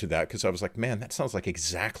responded to that because I was like, man, that sounds like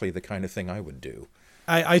exactly the kind of thing I would do.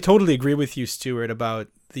 I totally agree with you, Stuart, about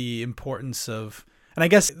the importance of, and I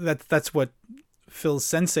guess that's what Phil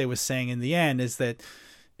Sensei was saying in the end, is that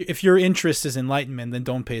if your interest is enlightenment, then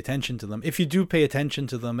don't pay attention to them. If you do pay attention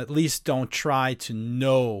to them, at least don't try to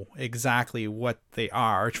know exactly what they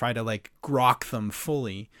are, or try to grok them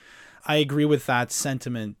fully. I agree with that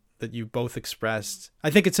sentiment that you both expressed. I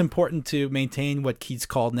think it's important to maintain what Keats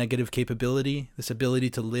called negative capability, this ability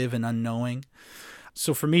to live in unknowing.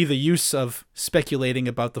 So for me, the use of speculating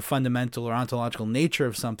about the fundamental or ontological nature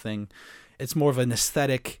of something, it's more of an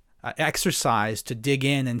aesthetic exercise to dig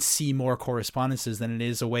in and see more correspondences than it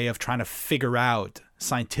is a way of trying to figure out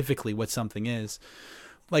scientifically what something is.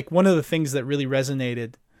 One of the things that really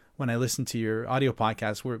resonated when I listened to your audio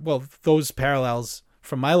podcast were, those parallels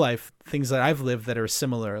from my life, things that I've lived that are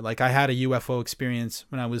similar. I had a UFO experience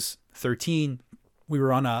when I was 13, We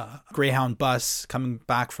were on a Greyhound bus coming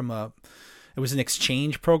back from it was an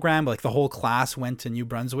exchange program. Like the whole class went to New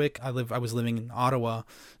Brunswick. I was living in Ottawa,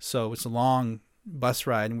 so it's a long bus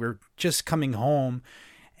ride, and we're just coming home.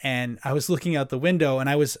 And I was looking out the window, and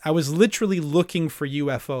I was literally looking for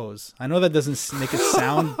UFOs. I know that doesn't make it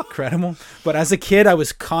sound credible, but as a kid, I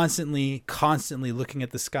was constantly looking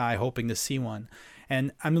at the sky, hoping to see one.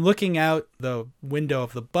 And I'm looking out the window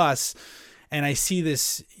of the bus, and I see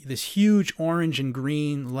this huge orange and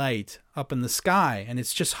green light up in the sky, and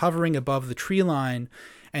it's just hovering above the tree line,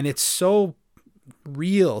 and it's so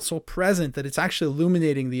real, so present that it's actually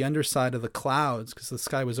illuminating the underside of the clouds because the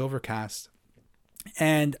sky was overcast.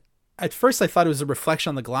 And at first I thought it was a reflection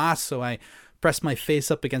on the glass, so I pressed my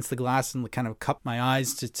face up against the glass and kind of cupped my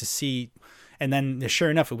eyes to see. And then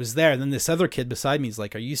sure enough, it was there. And then this other kid beside me is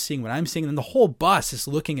like, "Are you seeing what I'm seeing?" And then the whole bus is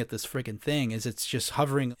looking at this freaking thing as it's just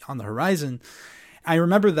hovering on the horizon. I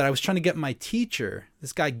remember that I was trying to get my teacher,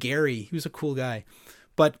 this guy Gary, he was a cool guy,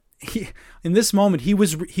 but in this moment he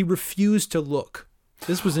refused to look.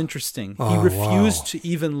 This was interesting. He refused to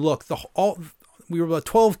even look. We were about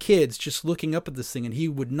 12 kids just looking up at this thing, and he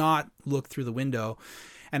would not look through the window.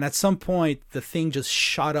 And at some point, the thing just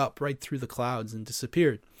shot up right through the clouds and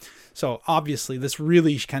disappeared. So obviously, this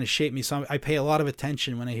really kind of shaped me. So I pay a lot of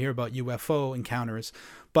attention when I hear about UFO encounters.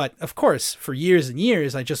 But of course, for years and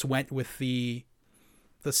years, I just went with the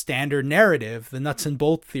standard narrative, the nuts and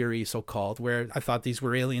bolt theory, so-called, where I thought these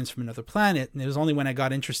were aliens from another planet. And it was only when I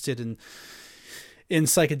got interested in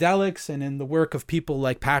psychedelics and in the work of people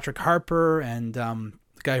like Patrick Harper and the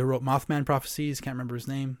guy who wrote Mothman Prophecies, can't remember his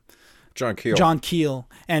name. John Keel. John Keel.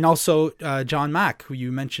 And also John Mack, who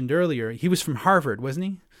you mentioned earlier. He was from Harvard, wasn't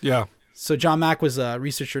he? Yeah. So John Mack was a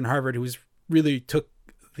researcher in Harvard who really took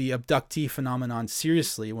the abductee phenomenon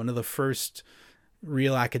seriously, one of the first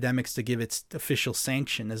real academics to give its official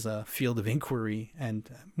sanction as a field of inquiry, and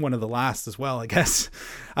one of the last as well, I guess.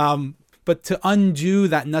 But to undo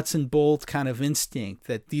that nuts and bolt kind of instinct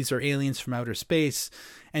that these are aliens from outer space,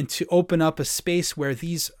 and to open up a space where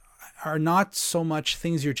these are not so much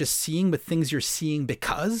things you're just seeing, but things you're seeing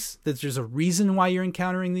because that there's a reason why you're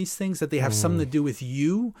encountering these things, that they have something to do with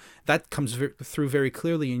you. That comes through very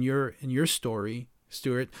clearly in your story,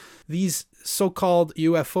 Stuart. These so-called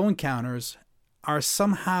UFO encounters are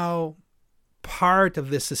somehow part of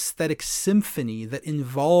this aesthetic symphony that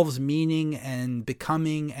involves meaning and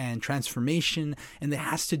becoming and transformation, and it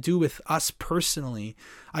has to do with us personally.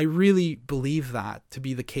 I really believe that to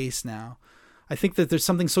be the case now. I think that there's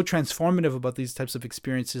something so transformative about these types of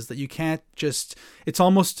experiences that you can't just, it's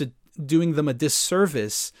almost doing them a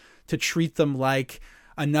disservice to treat them like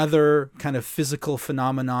another kind of physical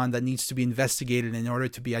phenomenon that needs to be investigated in order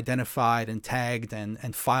to be identified and tagged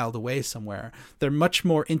and filed away somewhere. They're much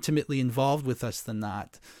more intimately involved with us than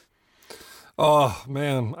that. Oh,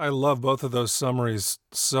 man, I love both of those summaries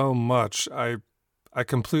so much. I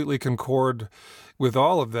completely concord with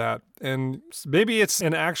all of that. And maybe it's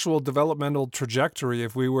an actual developmental trajectory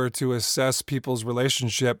if we were to assess people's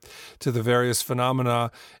relationship to the various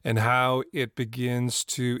phenomena and how it begins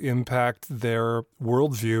to impact their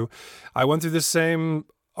worldview. I went through the same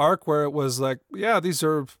arc where it was like, yeah, these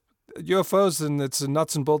are UFOs and it's a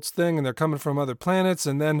nuts and bolts thing and they're coming from other planets.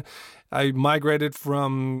 And then I migrated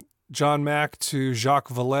from John Mack to Jacques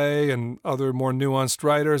Vallée and other more nuanced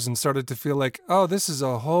writers and started to feel like, oh, this is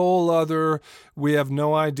a whole other, we have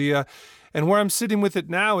no idea. And where I'm sitting with it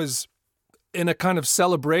now is in a kind of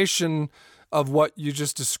celebration of what you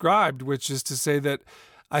just described, which is to say that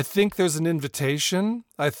I think there's an invitation.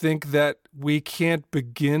 I think that we can't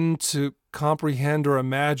begin to comprehend or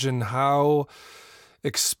imagine how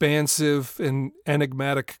expansive and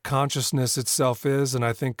enigmatic consciousness itself is, and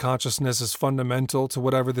I think consciousness is fundamental to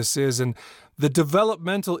whatever this is, and the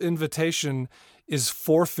developmental invitation is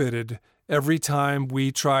forfeited every time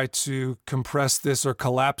we try to compress this or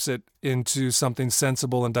collapse it into something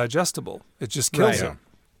sensible and digestible. It just kills it.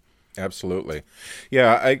 Absolutely.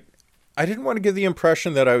 Yeah, I didn't want to give the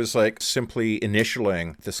impression that I was like simply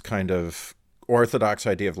initialing this kind of orthodox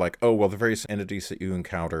idea of like, oh, well, the various entities that you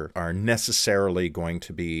encounter are necessarily going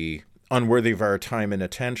to be unworthy of our time and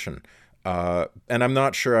attention. And I'm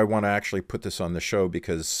not sure I want to actually put this on the show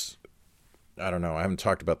because, I don't know, I haven't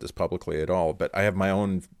talked about this publicly at all, but I have my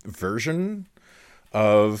own version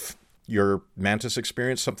of your Mantis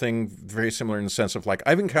experience, something very similar in the sense of like,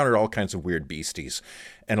 I've encountered all kinds of weird beasties,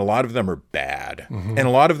 and a lot of them are bad, and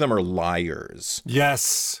a lot of them are liars.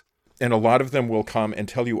 Yes. And a lot of them will come and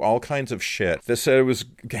tell you all kinds of shit. They said it was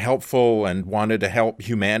helpful and wanted to help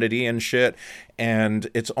humanity and shit. And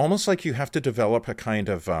it's almost like you have to develop a kind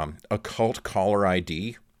of occult caller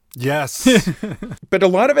ID Yes. But a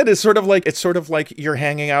lot of it is sort of like you're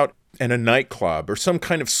hanging out in a nightclub or some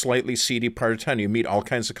kind of slightly seedy part of town. You meet all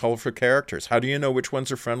kinds of colorful characters. How do you know which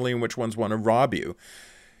ones are friendly and which ones want to rob you?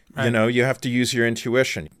 Right. You know, you have to use your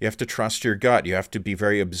intuition. You have to trust your gut. You have to be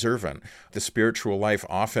very observant. The spiritual life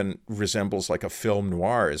often resembles like a film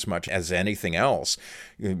noir as much as anything else,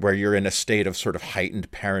 where you're in a state of sort of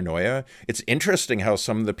heightened paranoia. It's interesting how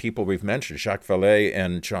some of the people we've mentioned, Jacques Vallée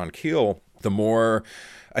and John Keel, the more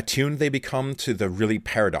attuned they become to the really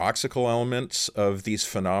paradoxical elements of these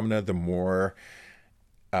phenomena, the more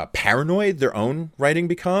paranoid their own writing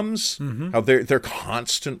becomes. How they're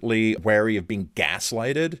constantly wary of being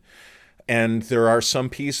gaslighted. And there are some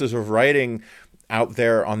pieces of writing out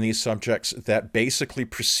there on these subjects that basically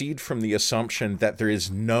proceed from the assumption that there is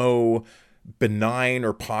no benign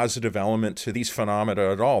or positive element to these phenomena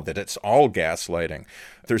at all, that it's all gaslighting.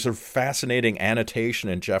 There's a fascinating annotation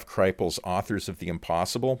in Jeff Kripal's Authors of the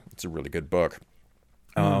Impossible. It's a really good book.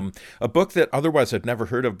 A book that otherwise I'd never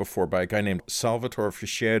heard of before by a guy named Salvatore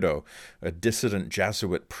Freixedo, a dissident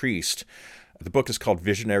Jesuit priest. The book is called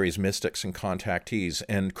Visionaries, Mystics, and Contactees,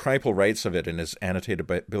 and Kripal writes of it in his annotated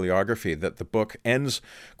bibliography that the book ends,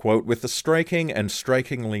 quote, with the striking and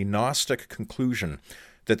strikingly Gnostic conclusion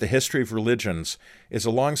that the history of religions is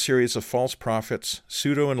a long series of false prophets,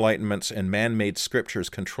 pseudo-enlightenments, and man-made scriptures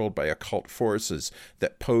controlled by occult forces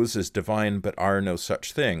that pose as divine but are no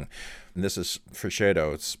such thing. And this is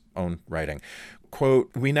Freixedo's own writing.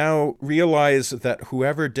 Quote, we now realize that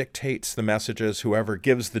whoever dictates the messages, whoever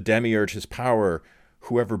gives the demiurge his power,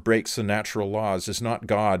 whoever breaks the natural laws is not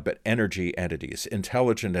God, but energy entities,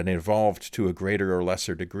 intelligent and evolved to a greater or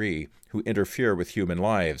lesser degree, who interfere with human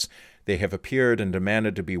lives. They have appeared and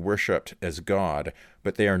demanded to be worshipped as God,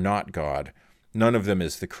 but they are not God. None of them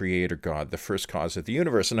is the creator God, the first cause of the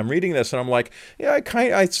universe. And I'm reading this and I'm like, yeah,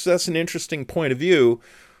 that's an interesting point of view,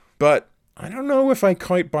 but I don't know if I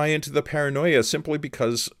quite buy into the paranoia simply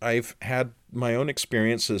because I've had my own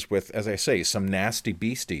experiences with, as I say, some nasty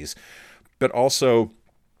beasties, but also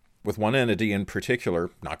with one entity in particular,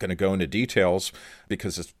 not going to go into details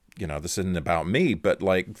because it's, you know, this isn't about me, but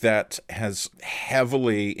like that has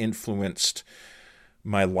heavily influenced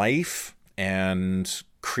my life and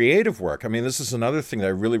creative work. I mean, this is another thing that I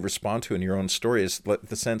really respond to in your own story is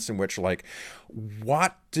the sense in which, like,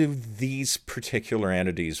 what do these particular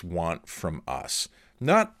entities want from us?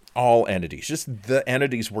 Not all entities, just the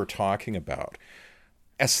entities we're talking about.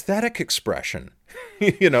 Aesthetic expression.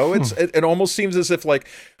 You know, it almost seems as if, like,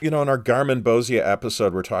 you know, in our Garmin Bozia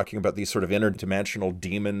episode, we're talking about these sort of interdimensional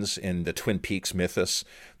demons in the Twin Peaks mythos.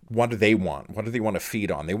 What do they want? What do they want to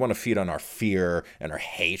feed on? They want to feed on our fear and our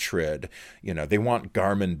hatred. You know, they want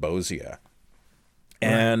Garmin Bozia.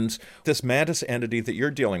 And this mantis entity that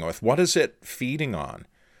you're dealing with, what is it feeding on?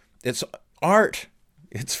 It's art.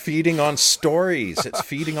 It's feeding on stories. It's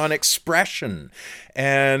feeding on expression.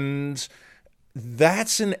 And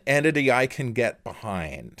that's an entity I can get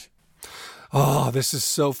behind. Oh, this is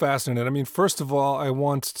so fascinating. I mean, first of all, I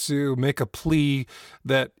want to make a plea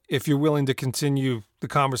that if you're willing to continue the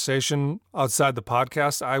conversation outside the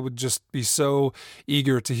podcast, I would just be so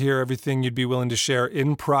eager to hear everything you'd be willing to share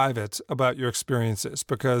in private about your experiences,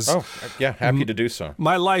 because happy to do so.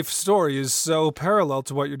 My life story is so parallel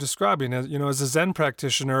to what you're describing. As, you know, as a Zen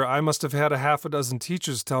practitioner, I must have had a half a dozen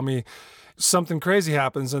teachers tell me something crazy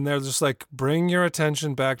happens and they're just like, bring your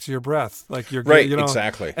attention back to your breath. Like you're right, you know,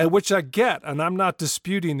 exactly. And which I get, and I'm not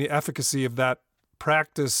disputing the efficacy of that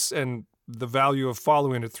practice and the value of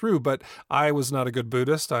following it through, but I was not a good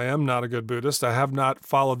Buddhist. I am not a good Buddhist. I have not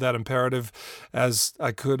followed that imperative as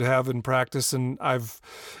I could have in practice, and I've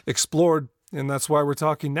explored, and that's why we're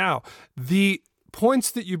talking now. The points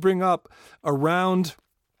that you bring up around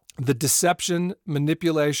the deception,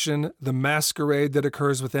 manipulation, the masquerade that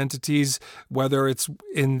occurs with entities, whether it's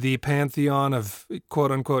in the pantheon of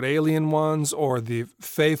quote-unquote alien ones or the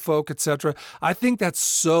fae folk, etc., I think that's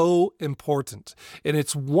so important. And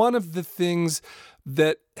it's one of the things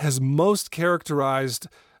that has most characterized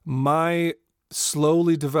my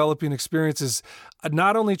slowly developing experiences,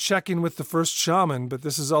 not only checking with the first shaman, but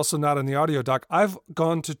this is also not in the audio doc. I've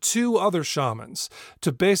gone to 2 other shamans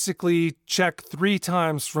to basically check 3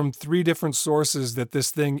 times from 3 different sources that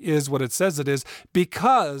this thing is what it says it is,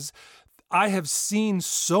 because I have seen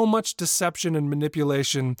so much deception and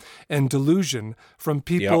manipulation and delusion from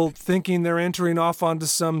people thinking they're entering off onto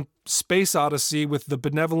some space odyssey with the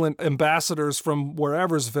benevolent ambassadors from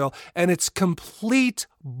whereversville, and it's complete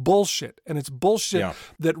bullshit. And it's bullshit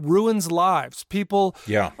that ruins lives. People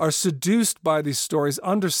are seduced by these stories,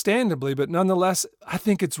 understandably, but nonetheless, I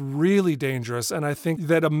think it's really dangerous. And I think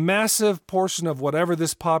that a massive portion of whatever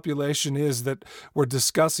this population is that we're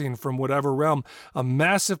discussing from whatever realm, a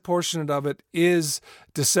massive portion of it is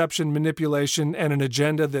deception, manipulation, and an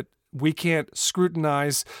agenda that we can't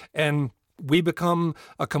scrutinize, and we become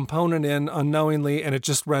a component in unknowingly, and it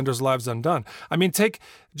just renders lives undone. I mean, take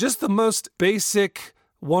just the most basic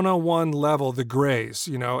 101 level, the Greys,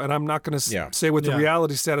 and I'm not going to say what the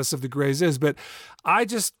reality status of the Greys is, but I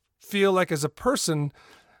just feel like as a person,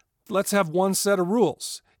 let's have one set of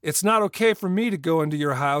rules. It's not okay for me to go into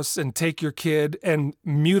your house and take your kid and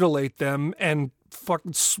mutilate them and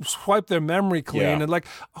fucking swipe their memory clean. And like,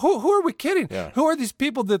 who are we kidding? Who are these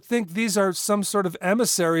people that think these are some sort of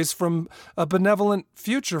emissaries from a benevolent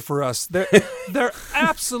future for us? They're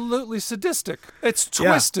absolutely sadistic. It's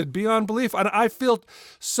twisted beyond belief. And I feel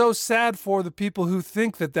so sad for the people who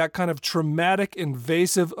think that kind of traumatic,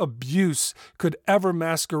 invasive abuse could ever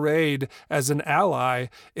masquerade as an ally.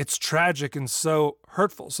 It's tragic and so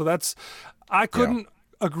hurtful. So I couldn't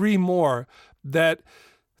agree more that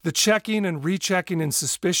the checking and rechecking and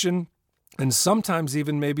suspicion, and sometimes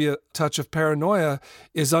even maybe a touch of paranoia,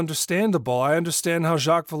 is understandable. I understand how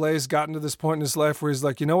Jacques Vallée's gotten to this point in his life where he's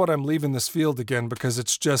like, you know what, I'm leaving this field again because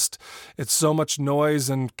it's so much noise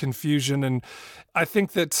and confusion. And I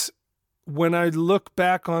think that when I look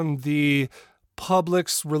back on the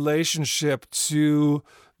public's relationship to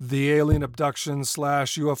the alien abduction /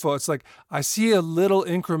 UFO, it's like I see a little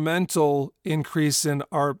incremental increase in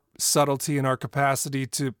our subtlety and our capacity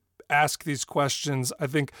to ask these questions. I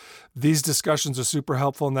think these discussions are super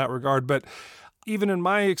helpful in that regard. But even in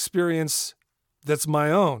my experience, that's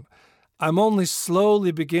my own, I'm only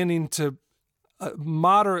slowly beginning to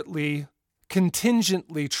moderately,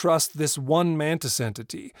 contingently trust this one mantis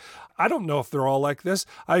entity. I don't know if they're all like this.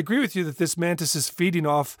 I agree with you that this mantis is feeding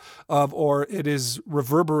off of, or it is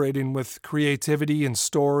reverberating with creativity and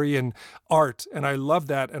story and art. And I love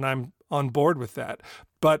that. And I'm on board with that.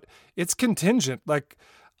 But it's contingent. Like,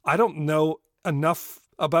 I don't know enough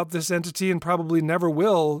about this entity and probably never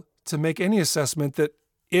will to make any assessment that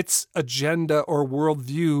its agenda or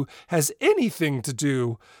worldview has anything to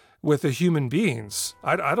do with the human beings.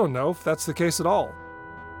 I don't know if that's the case at all.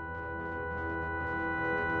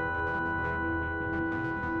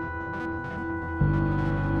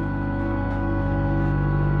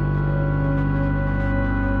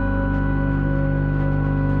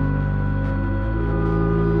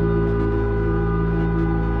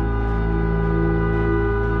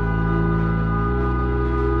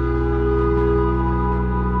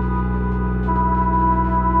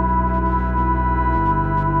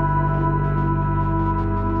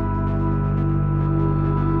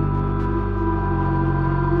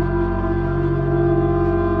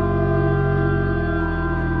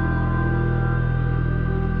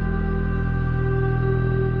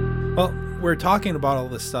 We're talking about all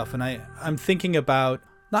this stuff, and I'm thinking about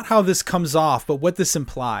not how this comes off, but what this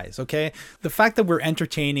implies, okay? The fact that we're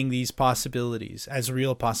entertaining these possibilities as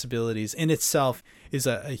real possibilities in itself is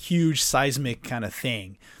a huge seismic kind of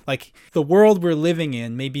thing. Like, the world we're living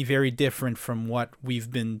in may be very different from what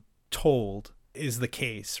we've been told is the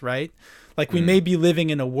case, right? Like, we may be living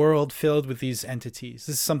in a world filled with these entities.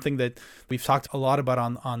 This is something that we've talked a lot about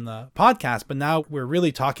on the podcast, but now we're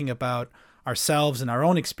really talking about ourselves and our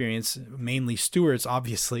own experience, mainly Stuart's,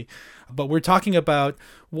 obviously. But we're talking about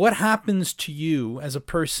what happens to you as a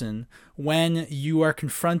person when you are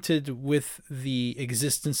confronted with the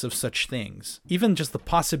existence of such things. Even just the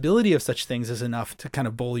possibility of such things is enough to kind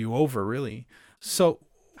of bowl you over, really. So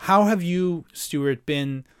how have you, Stuart,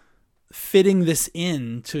 been fitting this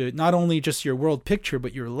in to not only just your world picture,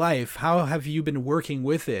 but your life? How have you been working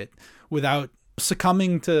with it without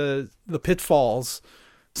succumbing to the pitfalls,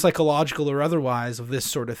 psychological or otherwise, of this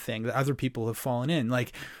sort of thing that other people have fallen in?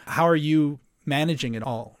 Like, how are you managing it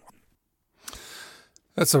all?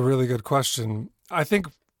 That's a really good question. I think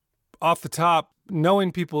off the top,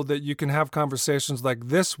 knowing people that you can have conversations like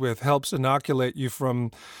this with helps inoculate you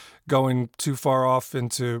from going too far off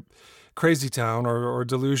into crazy town or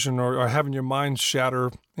delusion or having your mind shatter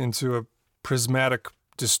into a prismatic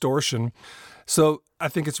distortion. So I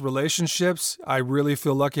think it's relationships. I really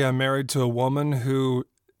feel lucky I'm married to a woman who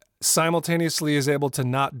simultaneously is able to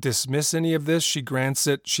not dismiss any of this. She grants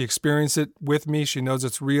it. She experiences it with me. She knows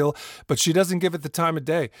it's real, but she doesn't give it the time of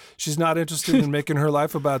day. She's not interested in making her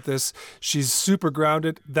life about this. She's super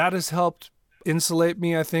grounded. That has helped insulate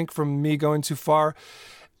me, I think, from me going too far.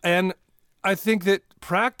 And I think that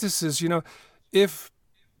practices, if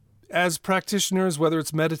as practitioners, whether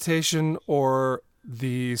it's meditation or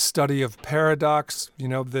the study of paradox,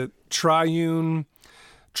 the triune,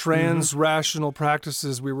 trans-rational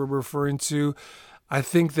practices we were referring to, I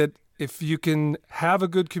think that if you can have a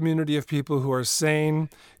good community of people who are sane,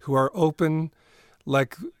 who are open,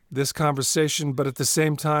 like this conversation, but at the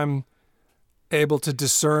same time able to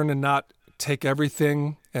discern and not take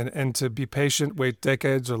everything and to be patient, wait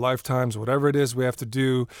decades or lifetimes, whatever it is we have to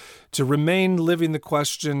do to remain living the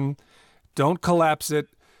question, don't collapse it.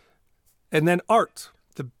 And then art.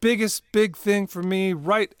 The big thing for me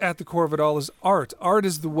right at the core of it all is art. Art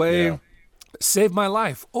is the way saved my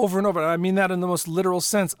life over and over. And I mean that in the most literal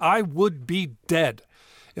sense. I would be dead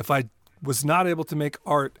if I was not able to make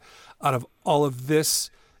art out of all of this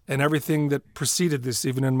and everything that preceded this,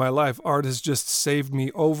 even in my life. Art has just saved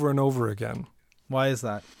me over and over again. Why is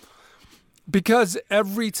that? Because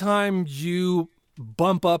every time you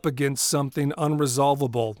bump up against something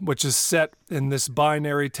unresolvable, which is set in this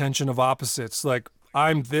binary tension of opposites, like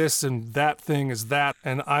I'm this and that thing is that,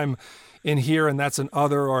 and I'm in here and that's an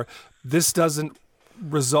other, or this doesn't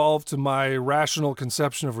resolve to my rational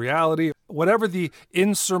conception of reality. Whatever the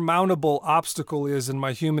insurmountable obstacle is in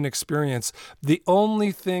my human experience, the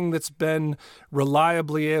only thing that's been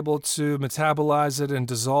reliably able to metabolize it and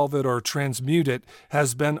dissolve it or transmute it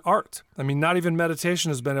has been art. I mean, not even meditation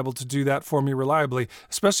has been able to do that for me reliably,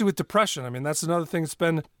 especially with depression. I mean, that's another thing that's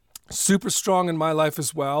been super strong in my life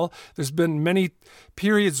as well. There's been many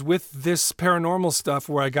periods with this paranormal stuff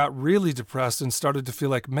where I got really depressed and started to feel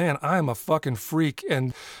like, man, I'm a fucking freak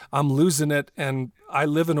and I'm losing it and I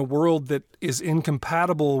live in a world that is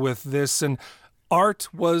incompatible with this. And art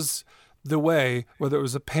was the way, whether it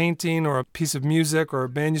was a painting or a piece of music or a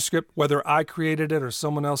manuscript, whether I created it or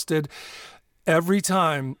someone else did, every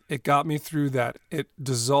time it got me through that. It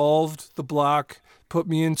dissolved the block, put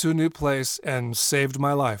me into a new place, and saved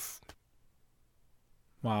my life.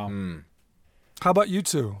 Wow. How about you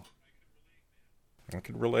two? I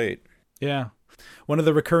could relate. Yeah. One of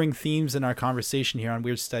the recurring themes in our conversation here on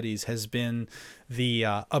Weird Studies has been the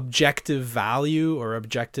objective value or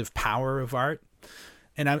objective power of art.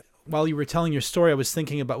 And while you were telling your story, I was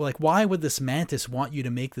thinking about, like, why would this mantis want you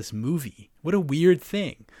to make this movie? What a weird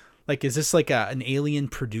thing. Like, is this like an alien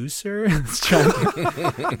producer?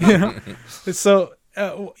 So,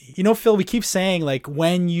 Phil, we keep saying, like,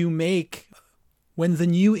 when the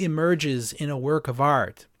new emerges in a work of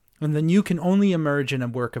art, when the new can only emerge in a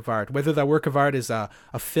work of art, whether that work of art is a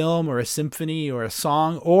film or a symphony or a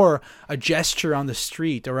song or a gesture on the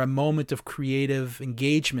street or a moment of creative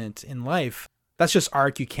engagement in life, that's just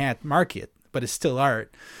art. You can't mark it, but it's still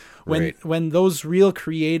art. When those real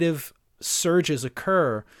creative surges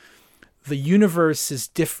occur, the universe is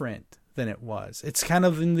different than it was. It's kind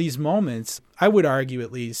of in these moments, I would argue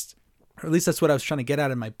at least that's what I was trying to get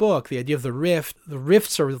at in my book, the idea of the rift. The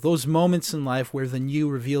rifts are those moments in life where the new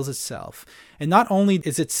reveals itself. And not only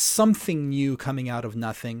is it something new coming out of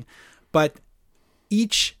nothing, but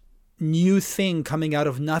each new thing coming out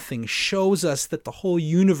of nothing shows us that the whole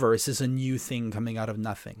universe is a new thing coming out of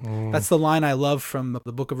nothing. That's the line I love from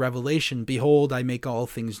the book of Revelation. Behold, I make all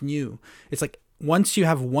things new. It's like, once you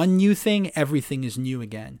have one new thing, everything is new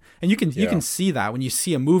again. And you can see that when you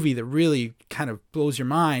see a movie that really kind of blows your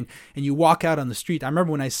mind and you walk out on the street. I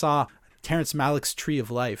remember when I saw Terrence Malick's Tree of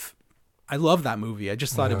Life. I love that movie. I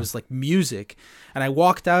just thought it was like music. And I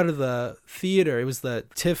walked out of the theater. It was the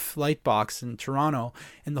TIFF Lightbox in Toronto,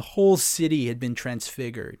 and the whole city had been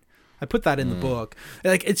transfigured. I put that in the book.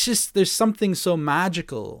 Like, it's just, there's something so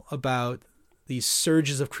magical about these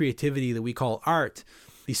surges of creativity that we call art.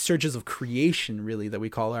 These surges of creation, really, that we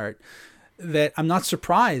call art, that I'm not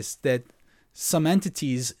surprised that some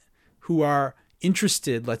entities who are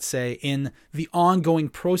interested, let's say, in the ongoing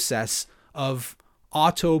process of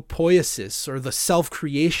autopoiesis, or the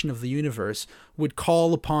self-creation of the universe, would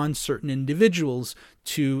call upon certain individuals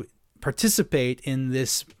to participate in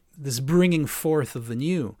this bringing forth of the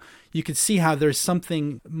new. You could see how there's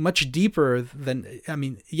something much deeper than, I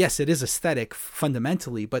mean, yes, it is aesthetic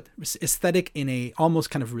fundamentally, but aesthetic in a almost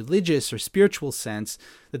kind of religious or spiritual sense,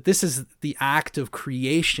 that this is the act of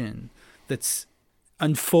creation that's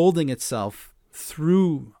unfolding itself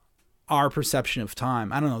through our perception of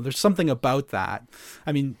time. I don't know. There's something about that.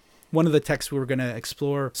 I mean, one of the texts we're going to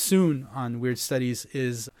explore soon on Weird Studies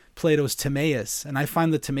is Plato's Timaeus. And I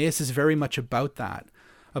find that Timaeus is very much about that,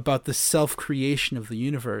 about the self-creation of the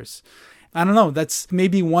universe. I don't know. That's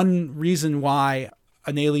maybe one reason why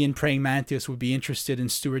an alien praying mantis would be interested in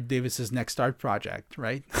Stuart Davis's next art project,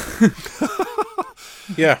 right?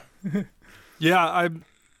 Yeah. Yeah.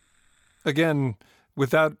 Again,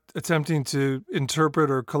 without attempting to interpret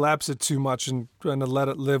or collapse it too much and trying to let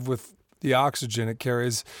it live with the oxygen it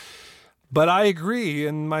carries. But I agree,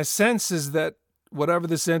 and my sense is that whatever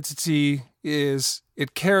this entity is,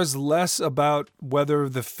 it cares less about whether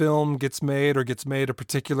the film gets made or gets made a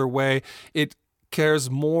particular way. It cares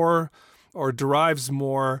more or derives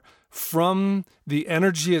more from the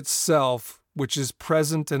energy itself, which is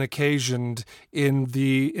present and occasioned in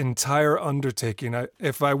the entire undertaking.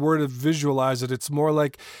 If I were to visualize it, it's more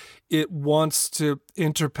like it wants to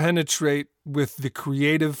interpenetrate with the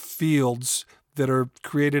creative fields that are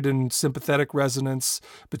created in sympathetic resonance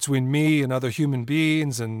between me and other human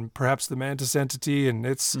beings and perhaps the Mantis entity and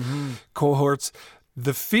its cohorts.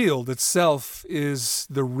 The field itself is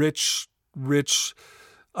the rich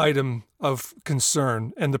item of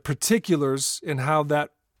concern, and the particulars in how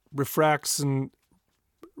that refracts and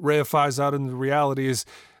reifies out into reality is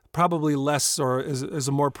probably less, or is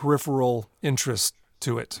a more peripheral interest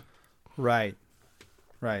to it. Right.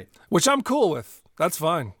 Which I'm cool with. That's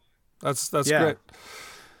fine. That's great.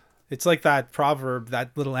 It's like that proverb,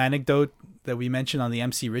 that little anecdote that we mentioned on the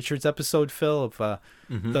MC Richards episode, Phil, of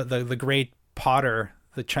the great potter,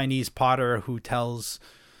 the Chinese potter, who tells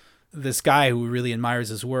this guy who really admires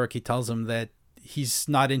his work, he tells him that he's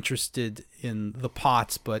not interested in the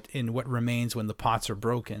pots, but in what remains when the pots are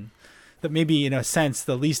broken. That maybe, in a sense,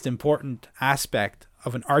 the least important aspect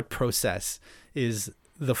of an art process is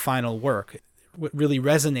the final work. What really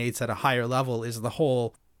resonates at a higher level is the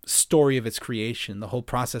whole story of its creation, the whole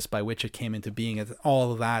process by which it came into being.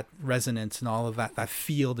 All of that resonance and all of that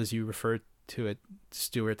field, as you referred to it,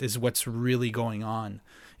 Stuart, is what's really going on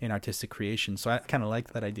in artistic creation. So I kind of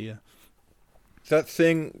like that idea. That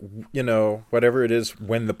thing, whatever it is,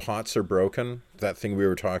 when the pots are broken, that thing we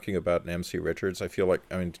were talking about in MC Richards, I feel like,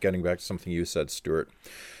 getting back to something you said, Stuart,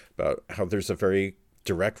 about how there's a very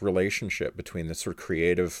direct relationship between this sort of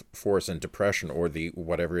creative force and depression, or the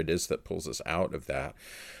whatever it is that pulls us out of that.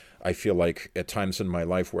 I feel like at times in my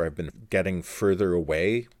life where I've been getting further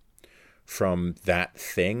away from that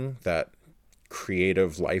thing, that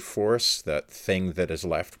creative life force, that thing that is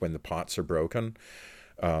left when the pots are broken,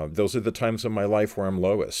 those are the times in my life where I'm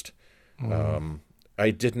lowest. I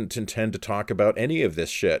didn't intend to talk about any of this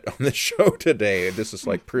shit on the show today. This is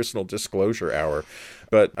like personal disclosure hour.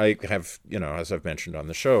 But I have, as I've mentioned on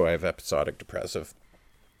the show, I have episodic depressive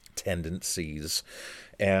tendencies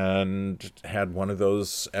and had one of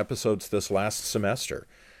those episodes this last semester.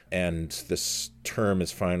 And this term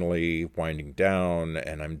is finally winding down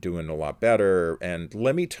and I'm doing a lot better. And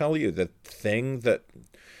let me tell you, the thing that,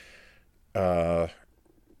 oh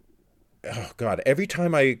God, every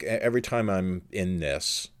time I'm in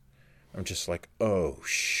this, I'm just like, oh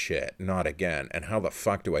shit, not again. And how the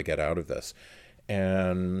fuck do I get out of this?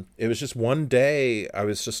 And it was just one day I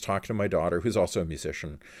was just talking to my daughter, who's also a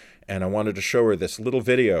musician, and I wanted to show her this little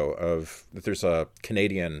video of, there's a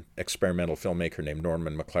Canadian experimental filmmaker named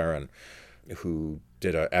Norman McLaren who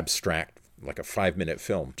did a 5-minute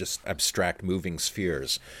film, just abstract moving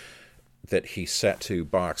spheres that he set to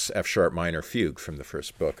Bach's F-sharp minor fugue from the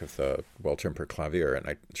first book of the Well-Tempered Clavier. And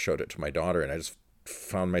I showed it to my daughter, and I just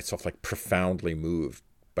found myself like profoundly moved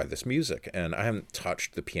by this music. And I haven't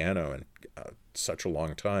touched the piano in such a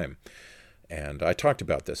long time. And I talked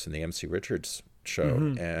about this in the MC Richards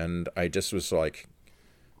show. And I just was like,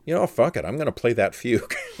 fuck it, I'm going to play that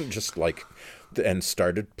fugue. And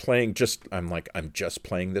started playing I'm just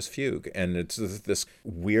playing this fugue. And it's this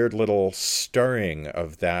weird little stirring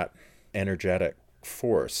of that energetic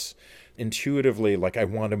force. Intuitively, like I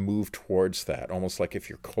want to move towards that. Almost like if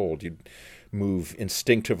you're cold, you'd move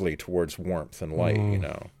instinctively towards warmth and light,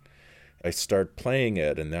 I start playing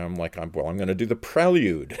it, and now I'm like, I'm going to do the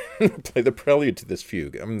prelude, play the prelude to this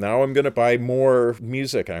fugue. Now I'm going to buy more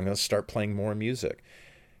music, and I'm going to start playing more music.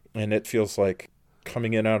 And it feels like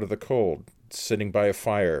coming in out of the cold, sitting by a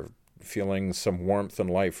fire, feeling some warmth and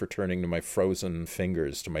life returning to my frozen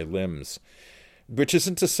fingers, to my limbs. Which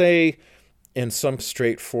isn't to say in some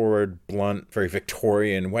straightforward, blunt, very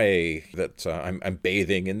Victorian way that I'm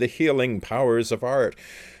bathing in the healing powers of art.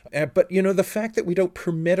 But, the fact that we don't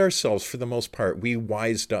permit ourselves, for the most part, we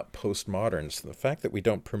wised up postmoderns, the fact that we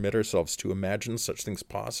don't permit ourselves to imagine such things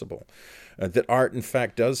possible, that art, in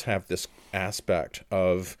fact, does have this aspect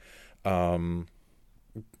of, that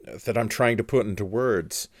I'm trying to put into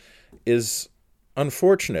words, is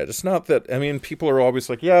unfortunate. It's not that, people are always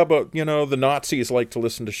like, yeah, but, the Nazis like to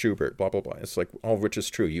listen to Schubert, blah, blah, blah. It's like, all of which is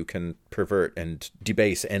true. You can pervert and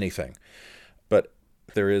debase anything. But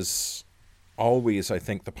there is always, I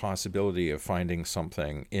think, the possibility of finding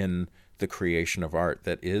something in the creation of art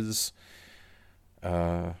that is,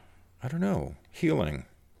 healing,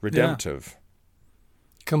 redemptive.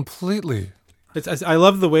 Completely. I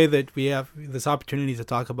love the way that we have this opportunity to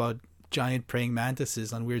talk about giant praying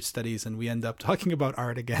mantises on Weird Studies, and we end up talking about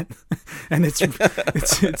art again. And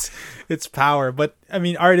it's power. But I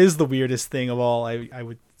mean, art is the weirdest thing of all, I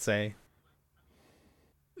would say.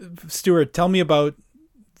 Stuart, tell me about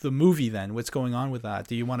the movie then. What's going on with that?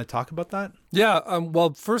 Do you want to talk about that? Yeah.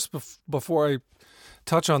 Well, first, before I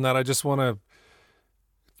touch on that, I just want to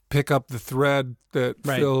pick up the thread that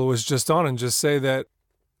Phil was just on and just say that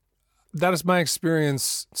is my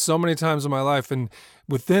experience so many times in my life. And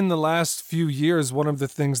within the last few years, one of the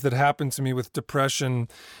things that happened to me with depression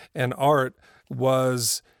and art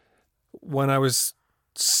was when I was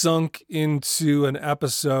sunk into an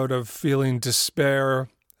episode of feeling despair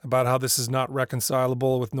about how this is not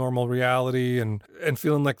reconcilable with normal reality, and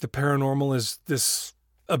feeling like the paranormal is this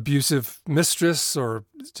abusive mistress or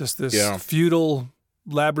just this feudal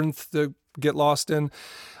labyrinth to get lost in.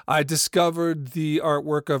 I discovered the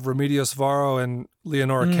artwork of Remedios Varo and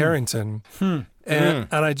Leonora Carrington, and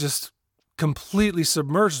I just completely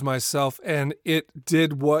submerged myself, and it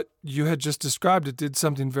did what you had just described. It did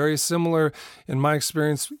something very similar in my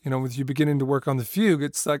experience, with you beginning to work on The Fugue.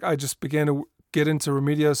 It's like I just began to get into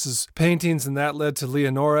Remedios's paintings, and that led to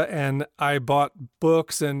Leonora, and I bought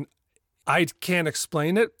books, and I can't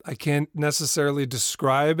explain it. I can't necessarily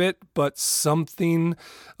describe it, but something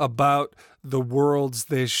about the worlds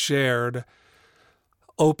they shared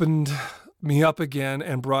opened me up again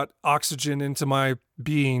and brought oxygen into my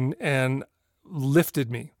being and lifted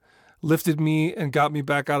me and got me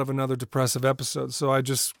back out of another depressive episode. So I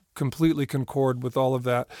just completely concord with all of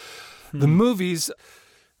that. The movies,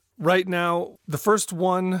 right now, the first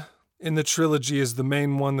one in the trilogy is the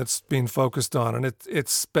main one that's being focused on, and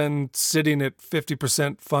it's been sitting at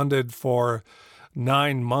 50% funded for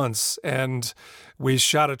 9 months, and we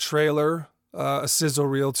shot a trailer, a sizzle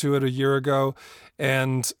reel to it a year ago,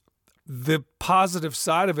 and the positive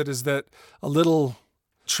side of it is that a little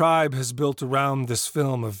tribe has built around this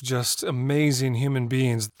film of just amazing human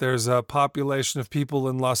beings. There's a population of people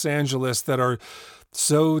in Los Angeles that are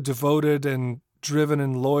so devoted and driven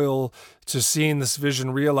and loyal to seeing this vision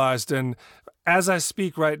realized. And as I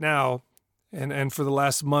speak right now, and for the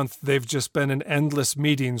last month, they've just been in endless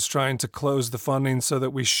meetings trying to close the funding so that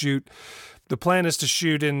we shoot. The plan is to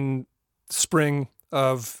shoot in spring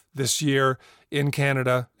of this year in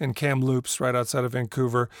Canada, in Kamloops, right outside of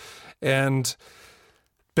Vancouver. And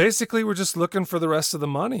basically, we're just looking for the rest of the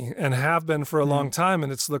money, and have been for a long time.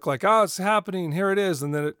 And it's looked like, it's happening, here it is.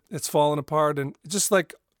 And then it's fallen apart, and just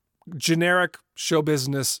like generic show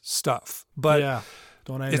business stuff. But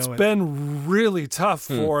it's been really tough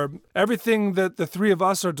for everything that the three of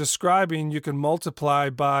us are describing. You can multiply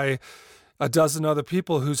by a dozen other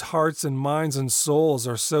people whose hearts and minds and souls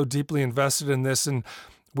are so deeply invested in this. And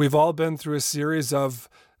we've all been through a series of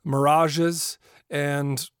mirages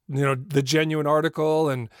and, the Genuine article.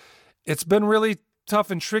 And it's been really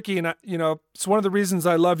tough and tricky. And, it's one of the reasons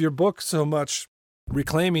I love your book so much,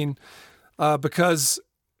 Reclaiming, because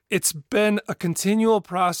it's been a continual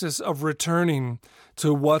process of returning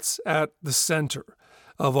to what's at the center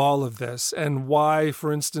of all of this, and why,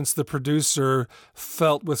 for instance, the producer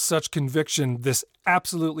felt with such conviction, this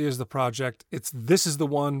absolutely is the project. This is the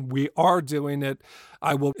one. We are doing it.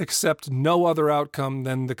 I will accept no other outcome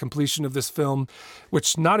than the completion of this film,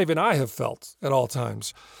 which not even I have felt at all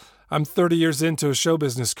times. I'm 30 years into a show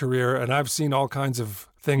business career, and I've seen all kinds of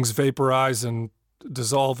things vaporize and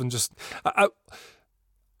dissolve, and just...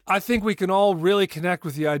 I think we can all really connect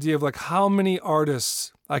with the idea of like how many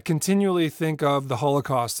artists. I continually think of the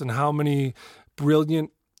Holocaust and how many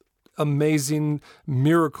brilliant, amazing,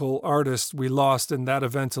 miracle artists we lost in that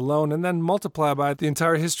event alone, and then multiply by the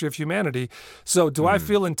entire history of humanity. So do I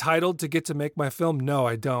feel entitled to get to make my film? No,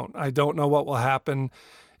 I don't. I don't know what will happen.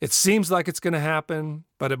 It seems like it's going to happen,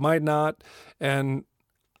 but it might not. And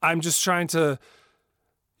I'm just trying to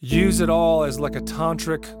use it all as like a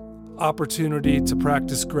tantric opportunity to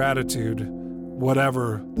practice gratitude,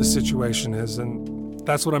 whatever the situation is. And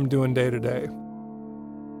that's what I'm doing day to day.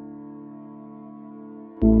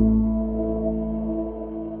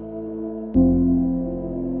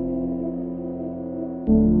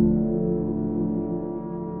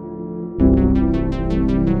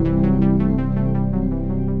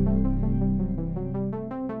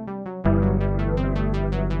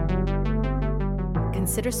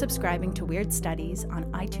 Consider subscribing to Weird Studies on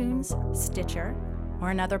iTunes, Stitcher,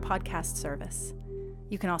 or another podcast service.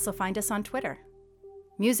 You can also find us on Twitter.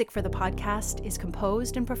 Music for the podcast is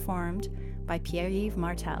composed and performed by Pierre-Yves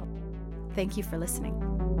Martel. Thank you for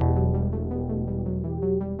listening.